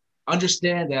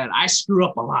understand that I screw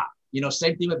up a lot.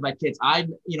 Same thing with my kids. I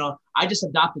just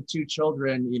adopted 2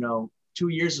 children, 2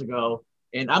 years ago,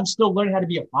 and I'm still learning how to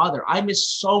be a father. I miss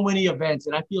so many events,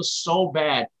 and I feel so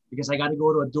bad because I got to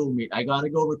go to a dual meet. I got to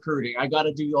go recruiting. I got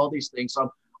to do all these things.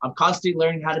 So I'm constantly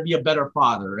learning how to be a better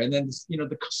father. And then,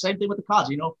 the same thing with the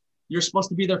college, you're supposed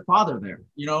to be their father there.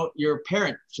 You're a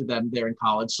parent to them there in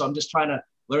college. So I'm just trying to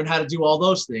learn how to do all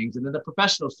those things. And then the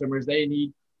professional swimmers, they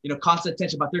need, constant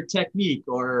attention about their technique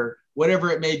or whatever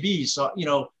it may be. So,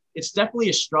 it's definitely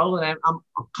a struggle, and I'm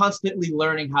constantly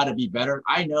learning how to be better.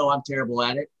 I know I'm terrible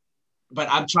at it, but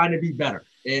I'm trying to be better.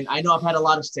 And I know I've had a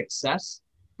lot of success,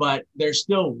 but there's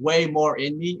still way more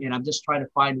in me. And I'm just trying to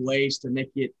find ways to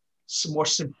make it more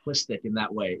simplistic in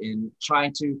that way, and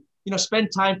trying to, spend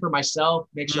time for myself,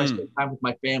 make sure I spend time with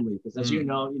my family. Because as you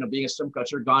know, being a swim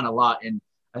coach, you're gone a lot. And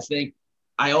I think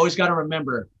I always got to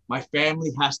remember my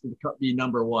family has to be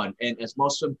number one. And as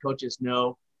most swim coaches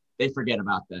know, they forget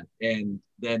about that. And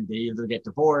then they either get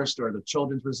divorced or the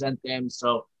children resent them.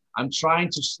 So I'm trying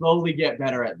to slowly get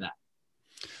better at that.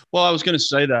 Well, I was going to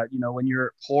say that, when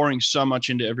you're pouring so much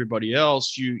into everybody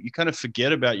else, you kind of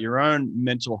forget about your own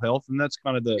mental health. And that's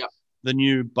kind of the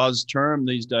new buzz term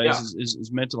these days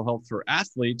is mental health for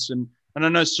athletes. And I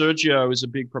know Sergio is a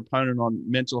big proponent on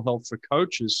mental health for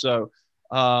coaches. So,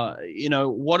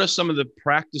 what are some of the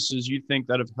practices you think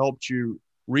that have helped you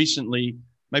recently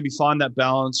maybe find that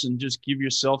balance and just give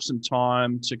yourself some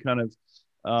time to kind of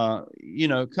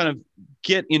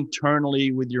get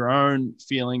internally with your own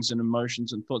feelings and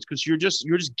emotions and thoughts, because you're just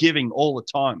giving all the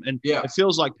time, and it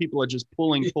feels like people are just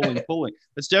pulling.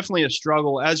 It's definitely a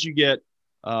struggle as you get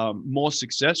more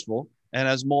successful, and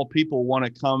as more people want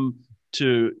to come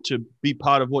to be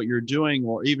part of what you're doing,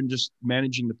 or even just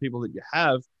managing the people that you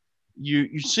have.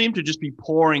 You seem to just be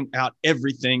pouring out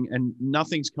everything, and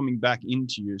nothing's coming back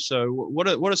into you. So what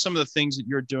are some of the things that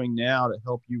you're doing now to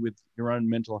help you with your own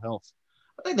mental health?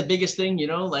 I think the biggest thing,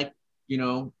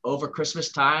 over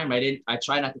Christmas time, I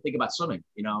try not to think about swimming.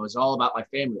 It was all about my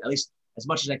family, at least as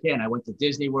much as I can. I went to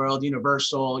Disney World,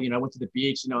 Universal, I went to the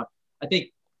beach. I think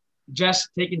just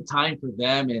taking time for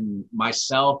them and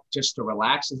myself just to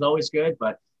relax is always good.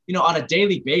 But, on a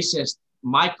daily basis,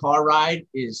 my car ride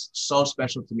is so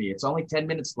special to me. It's only 10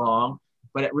 minutes long,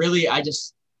 but I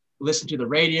just listen to the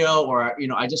radio, or,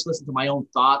 I just listen to my own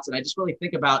thoughts, and I just really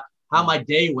think about how my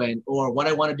day went or what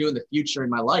I want to do in the future in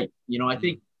my life. I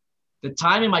think the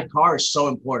time in my car is so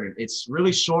important. It's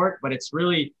really short, but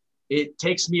it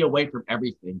takes me away from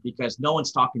everything because no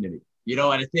one's talking to me, and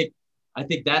I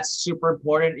think that's super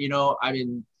important.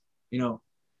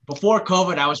 Before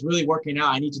COVID, I was really working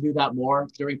out. I need to do that more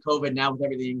during COVID. Now with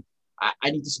everything,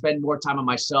 I need to spend more time on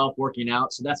myself working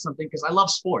out. So that's something, because I love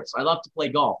sports. I love to play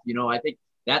golf. I think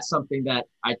that's something that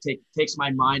takes my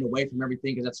mind away from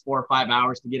everything, because that's 4 or 5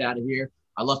 hours to get out of here.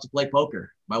 I love to play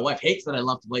poker. My wife hates that I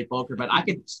love to play poker, but I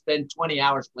could spend 20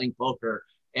 hours playing poker,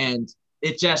 and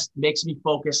it just makes me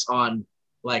focus on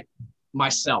like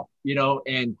myself,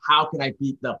 and how can I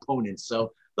beat the opponent.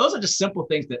 So those are just simple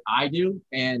things that I do.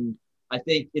 And I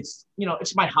think it's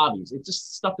my hobbies. It's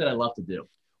just stuff that I love to do.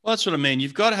 Well, that's what I mean.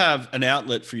 You've got to have an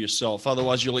outlet for yourself.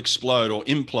 Otherwise, you'll explode or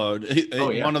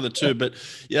implode, one of the two. But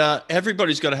yeah,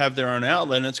 everybody's got to have their own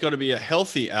outlet, and it's got to be a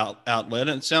healthy outlet.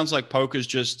 And it sounds like poker's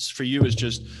just, for you, is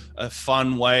just a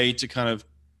fun way to kind of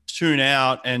tune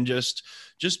out and just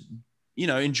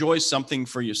enjoy something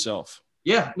for yourself.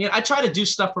 Yeah. I try to do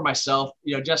stuff for myself,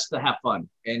 just to have fun,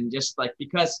 and just like,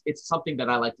 because it's something that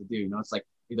I like to do. It's like,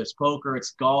 either it's poker,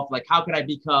 it's golf. Like, how can I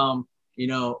become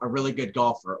a really good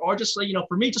golfer? Or just,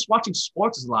 for me, just watching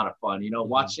sports is a lot of fun,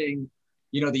 watching,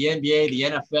 the NBA, the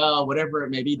NFL, whatever it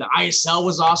may be. The ISL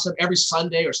was awesome. Every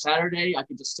Sunday or Saturday, I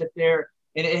could just sit there,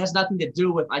 and it has nothing to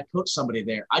do with I coach somebody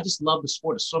there. I just love the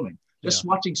sport of swimming. just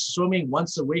watching swimming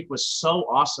once a week was so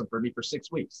awesome for me for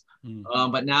 6 weeks.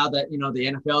 But now that, the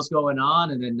NFL is going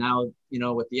on, and then now,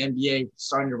 with the NBA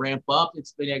starting to ramp up,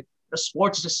 it's been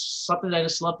sports is just something that I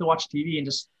just love to watch TV and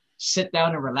just sit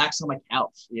down and relax on my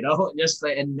couch,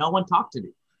 and no one talk to me.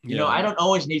 I don't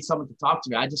always need someone to talk to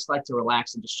me. I just like to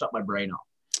relax and just shut my brain off.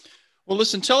 Well,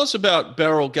 listen, tell us about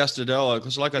Beryl Gastadella,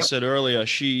 because like I said earlier,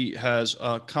 she has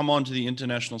come onto the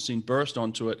international scene, burst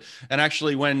onto it. And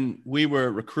actually, when we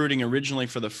were recruiting originally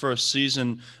for the first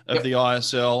season of the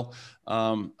ISL,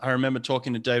 I remember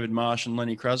talking to David Marsh and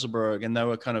Lenny Kraselberg, and they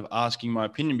were kind of asking my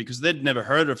opinion because they'd never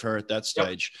heard of her at that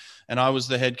stage. And I was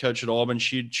the head coach at Auburn.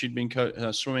 She'd been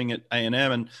swimming at A&M,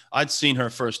 and I'd seen her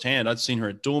firsthand. I'd seen her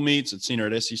at dual meets. I'd seen her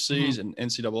at SECs and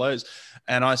NCAAs.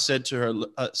 And I said to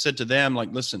her, said to them,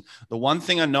 like, listen, the one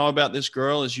thing I know about this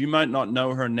girl is you might not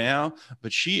know her now,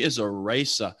 but she is a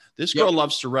racer. This girl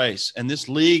loves to race, and this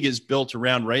league is built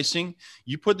around racing.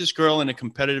 You put this girl in a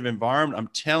competitive environment, I'm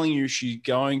telling you, she's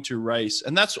going to race.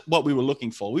 And that's what we were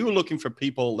looking for. We were looking for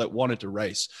people that wanted to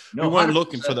race. We weren't 100%.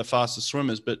 Looking for the fastest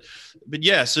swimmers, but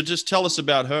yeah, so just tell us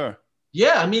about her.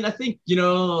 Yeah. I mean, I think,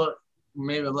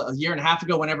 maybe a year and a half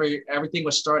ago, whenever everything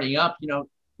was starting up,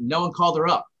 no one called her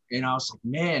up. And I was like,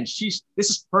 man, this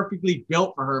is perfectly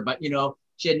built for her. But,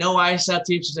 she had no ISL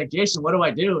team. She's like, Jason, what do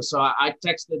I do? So I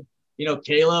texted,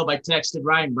 Caleb, I texted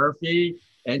Ryan Murphy,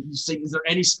 and he said, is there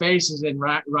any spaces? And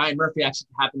Ryan Murphy actually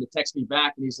happened to text me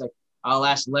back, and he's like, I'll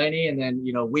ask Lenny. And then,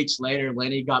 weeks later,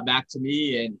 Lenny got back to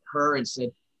me and her and said,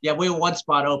 yeah, we have one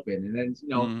spot open. And then,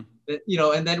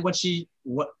 and then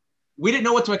we didn't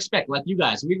know what to expect. Like you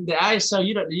guys, the ISL,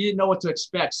 you didn't know what to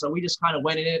expect. So we just kind of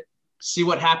went in it, see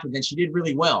what happened. And she did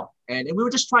really well. And we were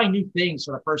just trying new things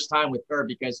for the first time with her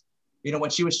because,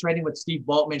 when she was training with Steve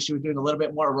Boltman, she was doing a little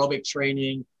bit more aerobic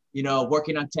training,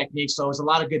 working on technique. So it was a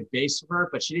lot of good base for her,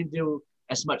 but she didn't do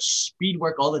as much speed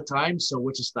work all the time. So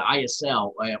which is the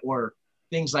ISL or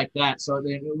things like that. So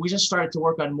then we just started to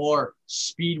work on more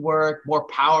speed work, more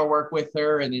power work with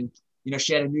her. And then,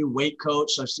 she had a new weight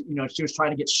coach. So, she was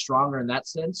trying to get stronger in that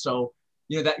sense. So,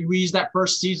 that we used that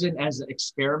first season as an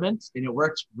experiment, and it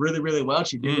worked really, really well.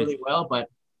 She did really well, but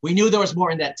we knew there was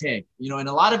more in that tank, and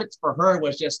a lot of it for her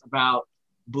was just about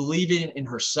believing in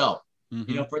herself.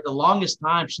 For the longest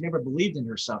time, she never believed in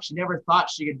herself. She never thought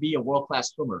she could be a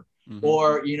world-class swimmer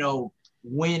or,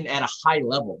 win at a high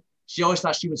level. She always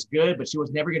thought she was good, but she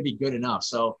was never going to be good enough.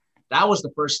 So that was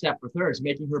the first step with her, is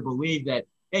making her believe that,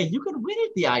 hey, you can win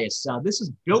at the ISL. This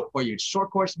is built for you. It's short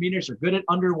course meters. You're good at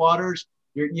underwaters.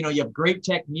 You have great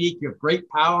technique. You have great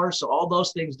power. So all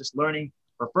those things, just learning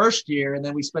for first year. And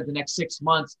then we spent the next 6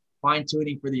 months fine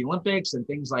tuning for the Olympics and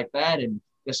things like that. And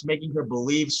just making her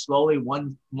believe slowly,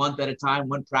 1 month at a time,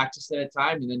 one practice at a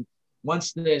time. And then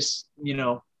once this,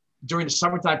 during the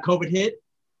summertime, COVID hit.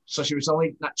 So she was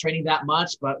only not training that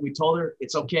much, but we told her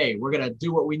it's okay. We're going to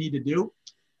do what we need to do.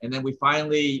 And then we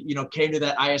finally, came to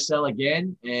that ISL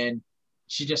again, and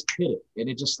she just hit it. And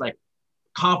it just like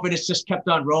confidence just kept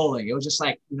on rolling. It was just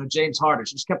like, James Harden.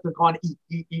 She just kept on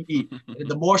eat. And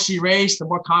the more she raced, the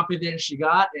more confident she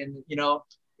got. And,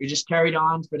 we just carried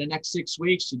on for the next 6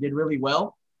 weeks. She did really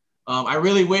well. I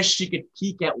really wish she could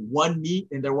peak at one meet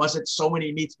and there wasn't so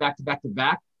many meets back to back to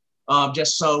back.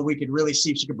 Just so we could really see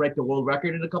if she could break the world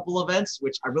record in a couple of events,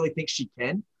 which I really think she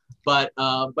can. But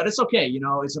it's okay.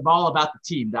 It's all about the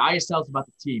team. The ISL is about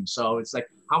the team. So it's like,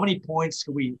 how many points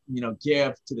can we,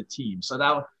 give to the team? So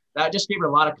that just gave her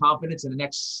a lot of confidence. In the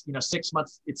next, 6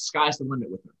 months, it's sky's the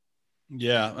limit with her.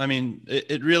 Yeah. I mean,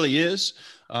 it really is.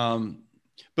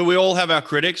 But we all have our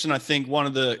critics. And I think one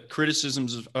of the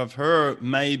criticisms of her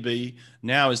maybe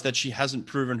now is that she hasn't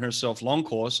proven herself long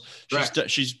course.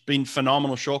 She's been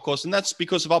phenomenal short course. And that's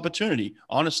because of opportunity.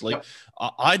 Honestly,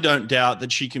 I don't doubt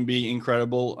that she can be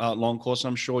incredible long course.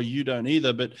 I'm sure you don't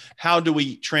either. But how do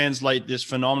we translate this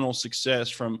phenomenal success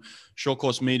from short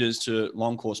course meters to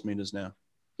long course meters now?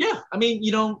 Yeah. I mean,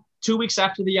 2 weeks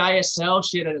after the ISL,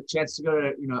 she had a chance to go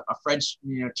to, a French,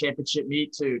 championship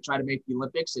meet to try to make the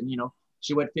Olympics. And,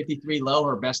 she went 53 low,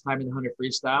 her best time in the 100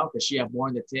 freestyle. Does she have more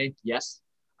in the tank? Yes.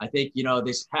 I think,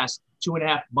 this past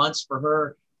 2.5 months for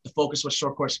her, the focus was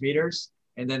short course meters.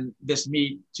 And then this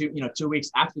meet 2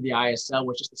 weeks after the ISL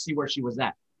was just to see where she was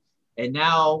at. And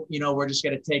now, we're just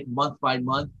going to take month by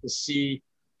month to see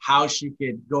how she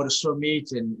could go to swim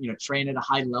meets and, train at a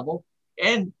high level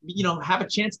and, have a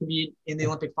chance to be in the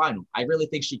Olympic final. I really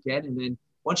think she can. And then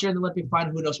once you're in the Olympic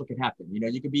final, who knows what could happen?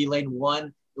 You could be lane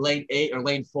 1, lane 8, or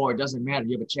lane 4. It doesn't matter.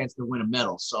 You have a chance to win a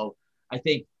medal. So I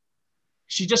think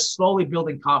she's just slowly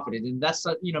building confidence, and that's,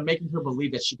 making her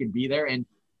believe that she can be there. And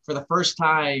for the first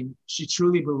time, she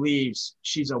truly believes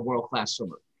she's a world-class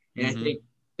swimmer. And I think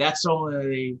that's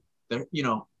only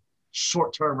the,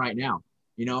 short term right now.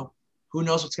 Who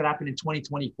knows what's going to happen in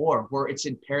 2024 where it's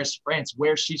in Paris, France,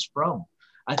 where she's from.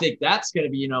 I think that's going to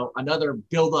be, another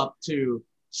build up to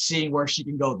seeing where she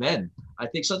can go then. I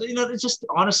think so. It's just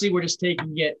honestly, we're just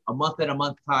taking it a month at a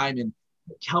month time and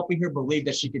helping her believe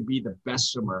that she can be the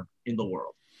best swimmer in the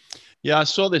world. Yeah, I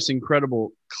saw this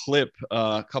incredible clip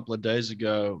a couple of days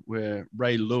ago where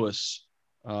Ray Lewis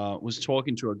was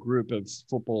talking to a group of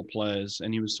football players,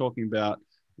 and he was talking about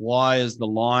why is the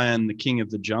lion the king of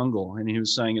the jungle, and he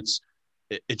was saying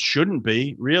it shouldn't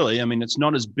be, really. I mean, it's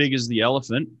not as big as the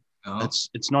elephant. Uh-huh.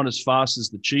 It's not as fast as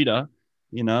the cheetah,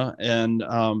 and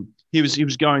he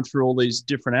was going through all these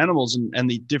different animals and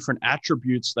the different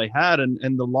attributes they had,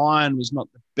 and the lion was not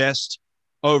the best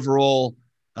overall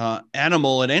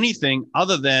animal at anything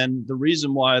other than the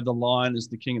reason why the lion is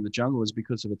the king of the jungle is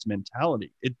because of its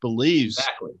mentality. It believes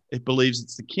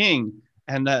it's the king.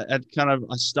 And that kind of,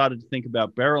 I started to think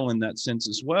about Beryl in that sense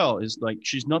as well, is like,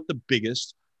 she's not the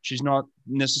biggest, she's not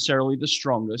necessarily the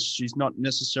strongest, she's not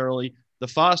necessarily the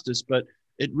fastest, but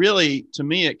it really, to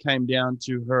me, it came down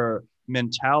to her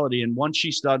mentality. And once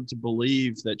she started to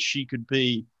believe that she could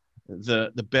be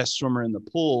the best swimmer in the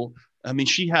pool, I mean,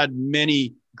 she had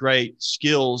many great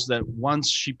skills that once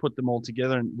she put them all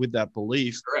together and with that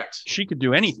belief, correct, she could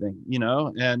do anything,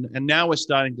 and now we're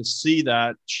starting to see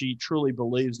that she truly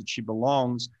believes that she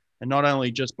belongs, and not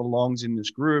only just belongs in this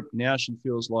group, now she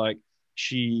feels like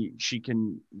she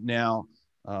can now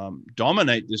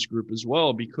dominate this group as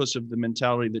well because of the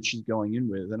mentality that she's going in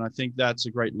with. And I think that's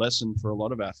a great lesson for a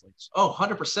lot of athletes. Oh,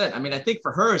 100%. I mean, I think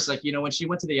for her, it's like, when she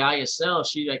went to the ISL,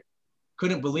 she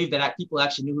couldn't believe that people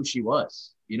actually knew who she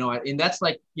was, and that's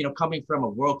like, coming from a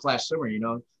world-class swimmer,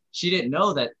 she didn't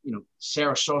know that,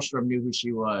 Sarah Sjöström knew who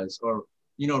she was, or,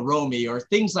 Romy, or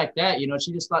things like that.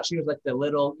 She just thought she was like the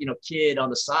little, kid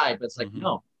on the side, but it's like,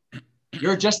 no,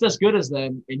 you're just as good as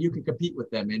them and you can compete with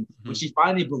them. And when she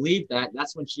finally believed that,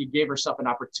 that's when she gave herself an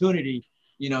opportunity,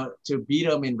 to beat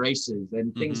them in races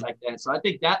and things like that. So I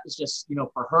think that is just,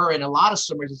 for her and a lot of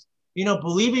swimmers,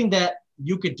 believing that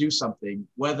you could do something,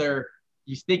 whether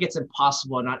you think it's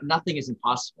impossible or not. Nothing is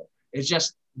impossible. It's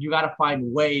just, you got to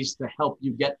find ways to help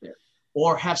you get there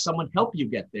or have someone help you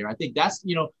get there. I think that's,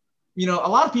 a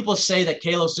lot of people say that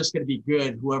Kalo's just going to be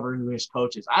good, whoever his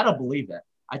coach is. I don't believe that.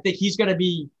 I think he's going to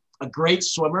be a great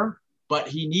swimmer, but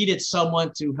he needed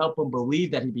someone to help him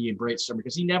believe that he'd be a great swimmer,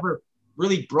 because he never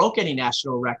really broke any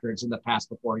national records in the past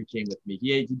before he came with me.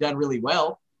 He done really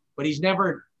well, but he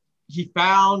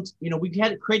found, we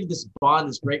had created this bond,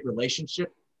 this great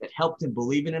relationship that helped him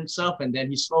believe in himself. And then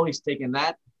he slowly's taken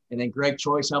that. And then Greg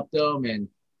Choice helped him, and,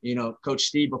 Coach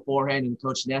Steve beforehand and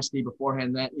Coach Nesty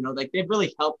beforehand, that, they've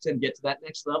really helped him get to that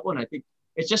next level. And I think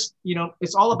it's just,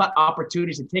 it's all about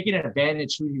opportunities and taking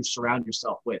advantage who you surround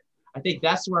yourself with. I think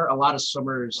that's where a lot of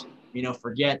swimmers,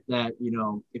 forget that,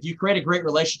 if you create a great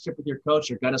relationship with your coach,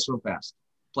 you're going to swim fast,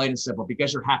 plain and simple,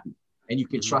 because you're happy and you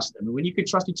can trust them. And when you can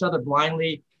trust each other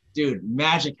blindly, dude,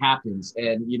 magic happens.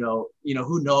 And,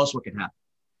 who knows what can happen.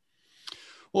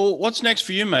 Well, what's next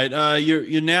for you, mate?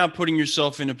 You're now putting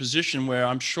yourself in a position where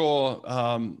I'm sure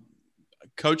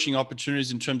coaching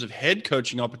opportunities in terms of head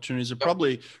coaching opportunities are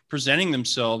probably presenting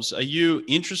themselves. Are you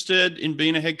interested in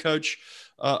being a head coach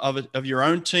of your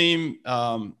own team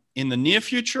in the near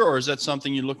future, or is that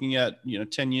something you're looking at,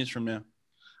 10 years from now?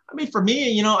 I mean, for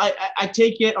me, I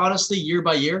take it honestly year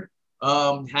by year.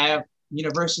 Have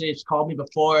universities called me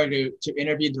before to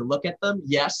interview, to look at them?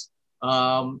 Yes.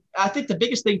 I think the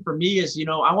biggest thing for me is,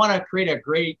 I want to create a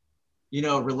great,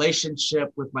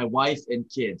 relationship with my wife and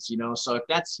kids, so if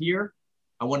that's here,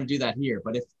 I want to do that here.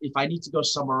 But if I need to go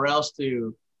somewhere else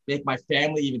to make my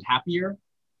family even happier,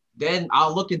 then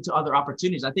I'll look into other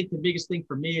opportunities. I think the biggest thing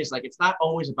for me is, like, it's not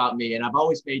always about me. And I've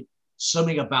always made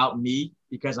swimming about me,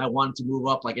 because I wanted to move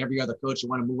up like every other coach. You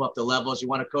want to move up the levels. You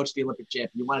want to coach the Olympic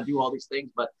champion. You want to do all these things.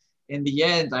 But in the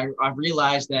end, I've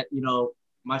realized that,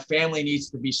 my family needs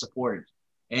to be supported.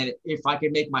 And if I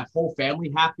can make my whole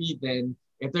family happy, then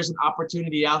if there's an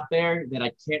opportunity out there that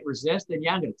I can't resist, then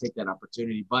yeah, I'm going to take that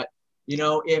opportunity. But,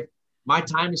 if my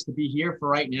time is to be here for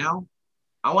right now,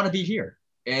 I want to be here.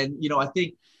 And, I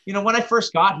think, when I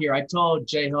first got here, I told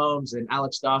Jay Holmes and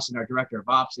Alex Dawson, our director of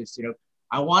ops,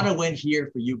 I want to win here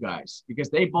for you guys, because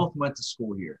they both went to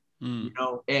school here,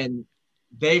 and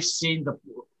they've seen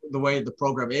the way the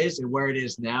program is and where it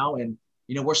is now. And,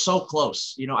 we're so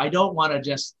close. I don't want to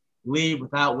just leave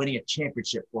without winning a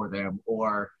championship for them,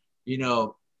 or,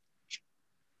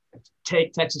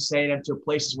 take Texas A&M to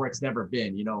places where it's never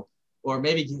been, or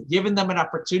maybe giving them an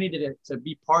opportunity to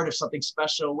be part of something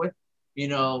special with,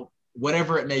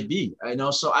 whatever it may be.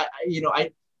 So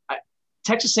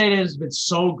Texas A&M has been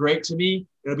so great to me.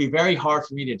 It'll be very hard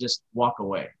for me to just walk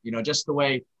away, just the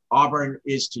way Auburn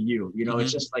is to you.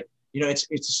 It's just like, it's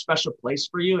a special place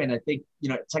for you. And I think,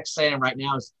 Texas A&M right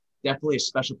now is definitely a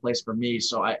special place for me.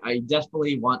 So I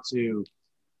definitely want to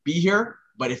be here.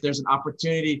 But if there's an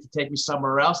opportunity to take me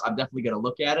somewhere else, I'm definitely going to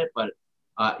look at it. But,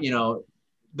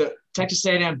 the Texas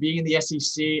A&M being in the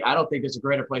SEC, I don't think there's a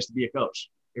greater place to be a coach.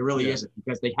 It really isn't,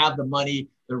 because they have the money,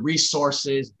 the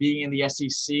resources, being in the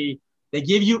SEC. They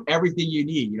give you everything you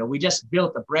need. We just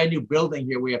built a brand new building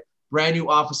here. We have brand new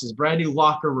offices, brand new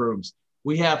locker rooms.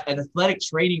 We have an athletic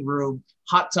training room,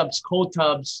 hot tubs, cold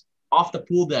tubs, off the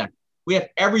pool deck. We have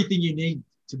everything you need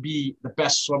to be the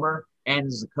best swimmer and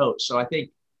as a coach. So I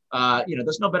think,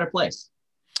 there's no better place.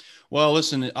 Well,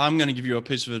 listen, I'm going to give you a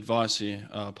piece of advice here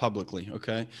publicly,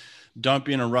 okay? Don't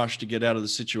be in a rush to get out of the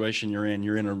situation you're in.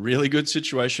 You're in a really good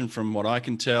situation from what I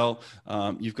can tell.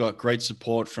 You've got great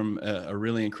support from a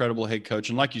really incredible head coach.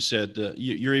 And like you said,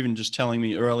 you're even just telling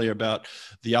me earlier about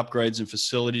the upgrades and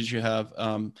facilities you have.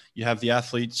 You have the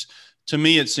athletes. To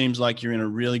me, it seems like you're in a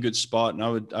really good spot,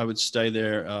 and I would stay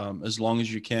there as long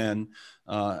as you can.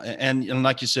 And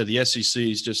like you said, the SEC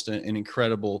is just an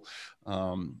incredible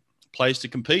place to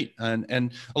compete.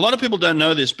 And a lot of people don't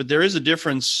know this, but there is a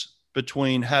difference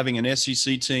between having an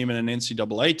SEC team and an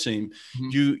NCAA team.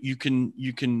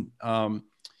 Mm-hmm.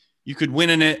 You could win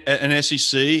an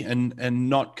SEC and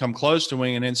not come close to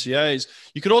winning an NCAAs.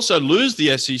 You could also lose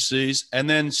the SECs and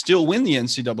then still win the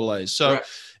NCAAs. So right.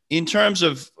 In terms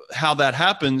of how that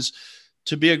happens,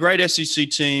 to be a great SEC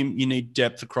team, you need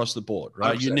depth across the board,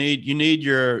 right? 100%. You need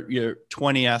your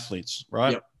 20 athletes,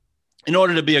 right? Yep. In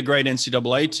order to be a great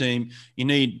NCAA team, you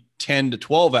need 10 to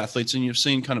 12 athletes. And you've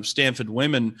seen kind of Stanford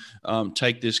women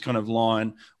take this kind of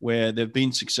line where they've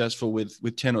been successful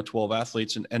with 10 or 12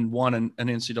 athletes and won an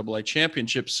NCAA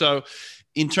championship. So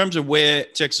in terms of where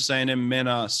Texas A&M men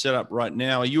are set up right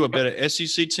now, are you a better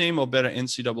SEC team or better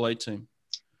NCAA team?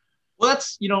 Well,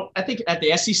 that's, I think at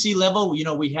the SEC level,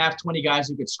 we have 20 guys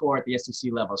who could score at the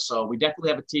SEC level. So we definitely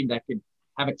have a team that could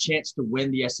have a chance to win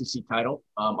the SEC title.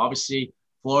 Obviously,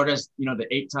 Florida's, the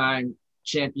 8-time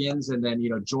champions. And then,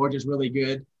 Georgia's really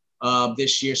good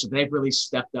this year. So they've really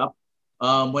stepped up.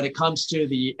 When it comes to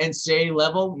the NCAA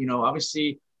level,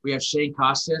 obviously we have Shane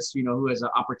Costas, who has an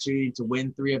opportunity to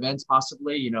win 3 events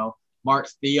possibly. Mark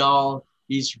Thial,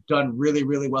 he's done really,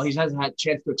 really well. He hasn't had a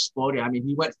chance to explode it. I mean,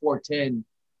 he went 410,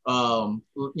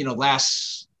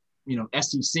 last,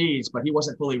 SECs, but he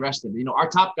wasn't fully rested. Our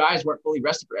top guys weren't fully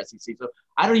rested for SEC. So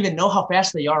I don't even know how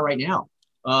fast they are right now.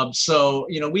 So,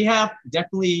 we have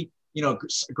definitely,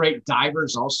 great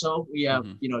divers also. We have,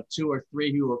 2 or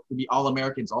 3 who could be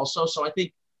All-Americans also. So I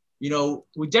think,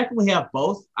 we definitely have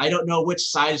both. I don't know which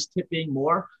side is tipping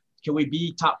more. Can we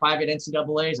be top 5 at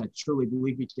NCAAs? I truly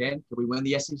believe we can. Can we win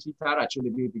the SEC title? I truly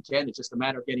believe we can. It's just a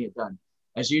matter of getting it done.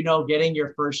 As you know, getting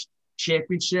your first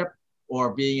championship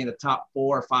or being in the top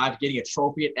 4 or 5, getting a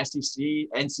trophy at SEC,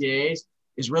 NCAAs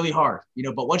is really hard,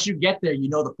 but once you get there,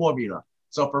 the formula.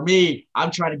 So for me, I'm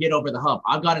trying to get over the hump.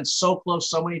 I've gotten so close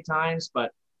so many times,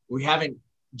 but we haven't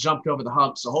jumped over the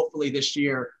hump. So hopefully this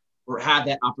year we'll have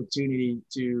that opportunity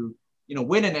to,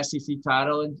 win an SEC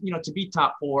title and, to be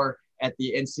top 4 at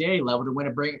the NCAA level to win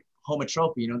and bring home a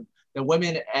trophy. The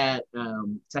women at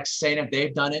Texas A&M,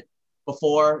 they've done it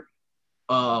before,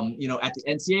 at the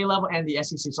NCAA level and the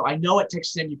SEC. So I know at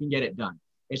Texas A&M you can get it done.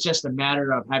 It's just a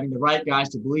matter of having the right guys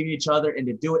to believe in each other and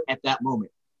to do it at that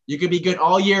moment. You can be good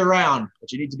all year round,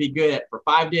 but you need to be good for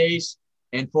 5 days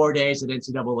and 4 days at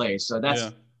NCAA. So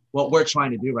that's what we're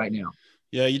trying to do right now.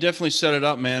 Yeah, you definitely set it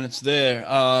up, man. It's there.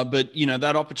 But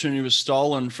that opportunity was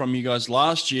stolen from you guys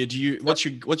last year. What's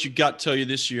your gut tell you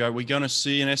this year? Are we going to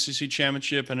see an SEC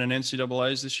championship and an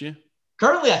NCAAs this year?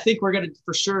 Currently, I think we're going to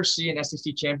for sure see an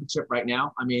SEC championship right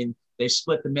now. I mean, they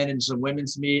split the men's and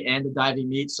women's meet and the diving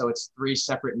meet, so it's 3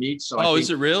 separate meets. So is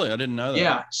it really? I didn't know that.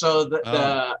 Yeah. So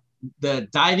the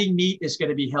diving meet is going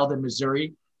to be held in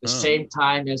Missouri the same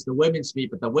time as the women's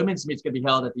meet, but the women's meet is going to be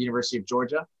held at the University of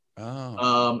Georgia.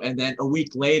 And then a week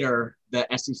later, the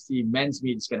SEC men's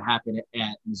meet is going to happen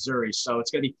at Missouri. So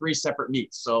it's going to be 3 separate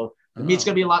meets. So the meet's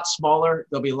going to be a lot smaller.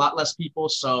 There'll be a lot less people.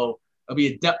 So it'll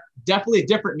be definitely a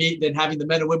different meet than having the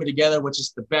men and women together, which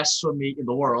is the best swim meet in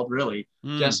the world, really.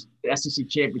 Just the SEC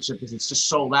championship, because it's just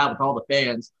so loud with all the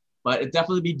fans. But it'd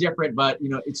definitely be different. But,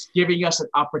 it's giving us an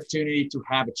opportunity to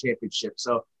have a championship.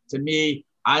 So to me,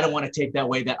 I don't want to take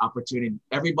that opportunity.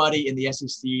 Everybody in the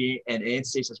SEC and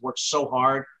NCAA has worked so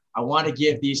hard. I want to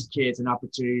give these kids an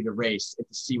opportunity to race and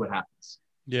to see what happens.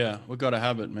 Yeah, we've got to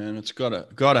have it, man. It's got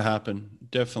to happen.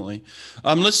 Definitely.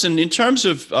 Listen, in terms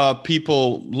of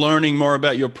people learning more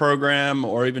about your program,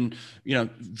 or even,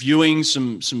 viewing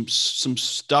some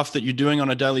stuff that you're doing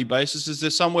on a daily basis, is there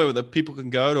somewhere that people can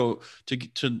go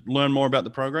to learn more about the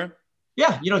program?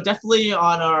 Yeah, definitely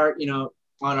on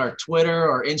our Twitter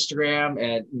or Instagram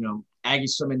at, Aggie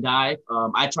Swim and Dive.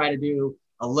 I try to do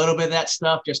a little bit of that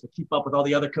stuff just to keep up with all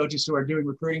the other coaches who are doing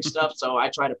recruiting stuff. So I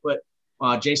try to put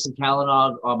Jason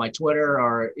Kalanog on my Twitter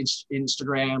or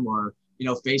Instagram or,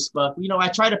 Facebook. I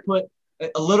try to put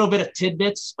a little bit of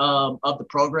tidbits of the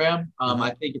program.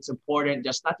 I think it's important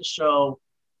just not to show,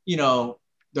 the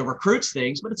recruits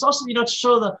things, but it's also, to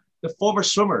show the former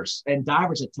swimmers and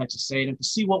divers at Texas A&M and to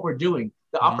see what we're doing,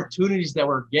 the opportunities that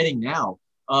we're getting now.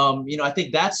 I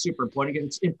think that's super important, because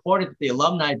it's important that the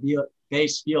alumni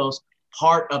base feels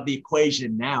part of the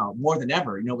equation now more than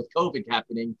ever, with COVID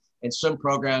happening and swim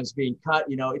programs being cut.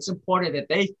 It's important that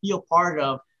they feel part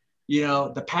of,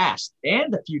 the past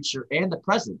and the future and the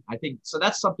present. I think so.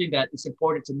 That's something that is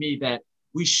important to me, that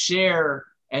we share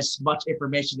as much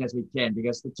information as we can,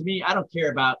 because to me, I don't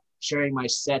care about sharing my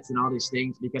sets and all these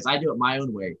things, because I do it my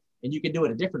own way and you can do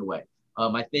it a different way.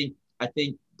 I think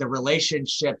the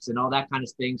relationships and all that kind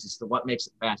of things is what makes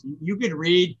it fast. You could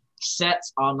read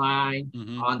sets online,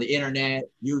 on the internet,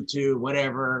 YouTube,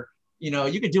 whatever,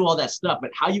 you could do all that stuff,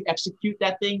 but how you execute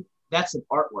that thing, that's an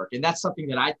artwork. And that's something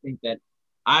that I think that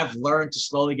I've learned to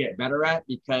slowly get better at,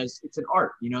 because it's an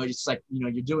art, it's like,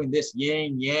 you're doing this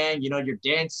yin yang, you're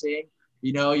dancing,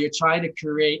 you're trying to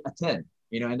create a 10,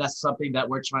 and that's something that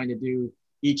we're trying to do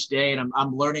each day. And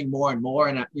I'm learning more and more.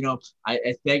 And,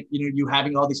 I think, you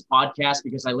having all these podcasts,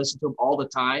 because I listen to them all the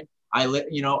time. I'm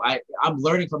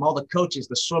learning from all the coaches,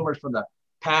 the swimmers from the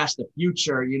past, the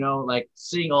future, like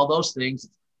seeing all those things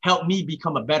help me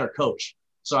become a better coach.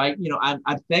 So I'm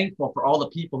thankful for all the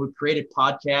people who created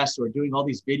podcasts or doing all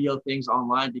these video things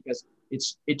online, because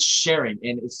it's sharing,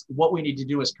 and it's what we need to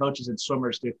do as coaches and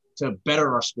swimmers to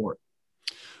better our sport.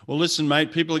 Well, listen,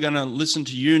 mate, people are going to listen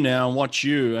to you now and watch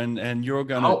you, and you're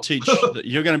going to teach.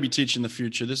 You're going to be teaching the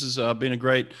future. This has been a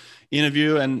great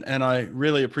interview, and I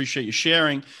really appreciate you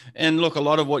sharing. And look, a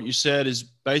lot of what you said is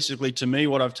basically, to me,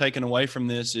 what I've taken away from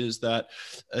this is that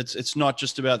it's not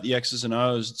just about the X's and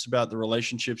O's. It's about the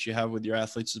relationships you have with your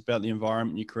athletes. It's about the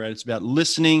environment you create. It's about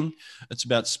listening. It's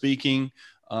about speaking.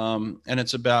 And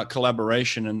it's about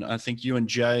collaboration. And I think you and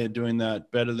Jay are doing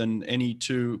that better than any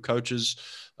two coaches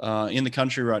in the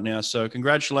country right now. So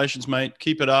congratulations, mate.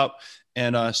 Keep it up.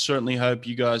 And I certainly hope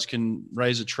you guys can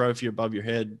raise a trophy above your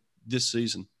head this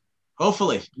season.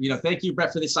 Hopefully. Thank you,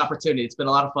 Brett, for this opportunity. It's been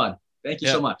a lot of fun. Thank you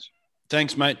so much.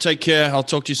 Thanks, mate. Take care. I'll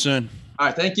talk to you soon. All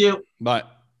right. Thank you. Bye.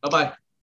 Bye-bye.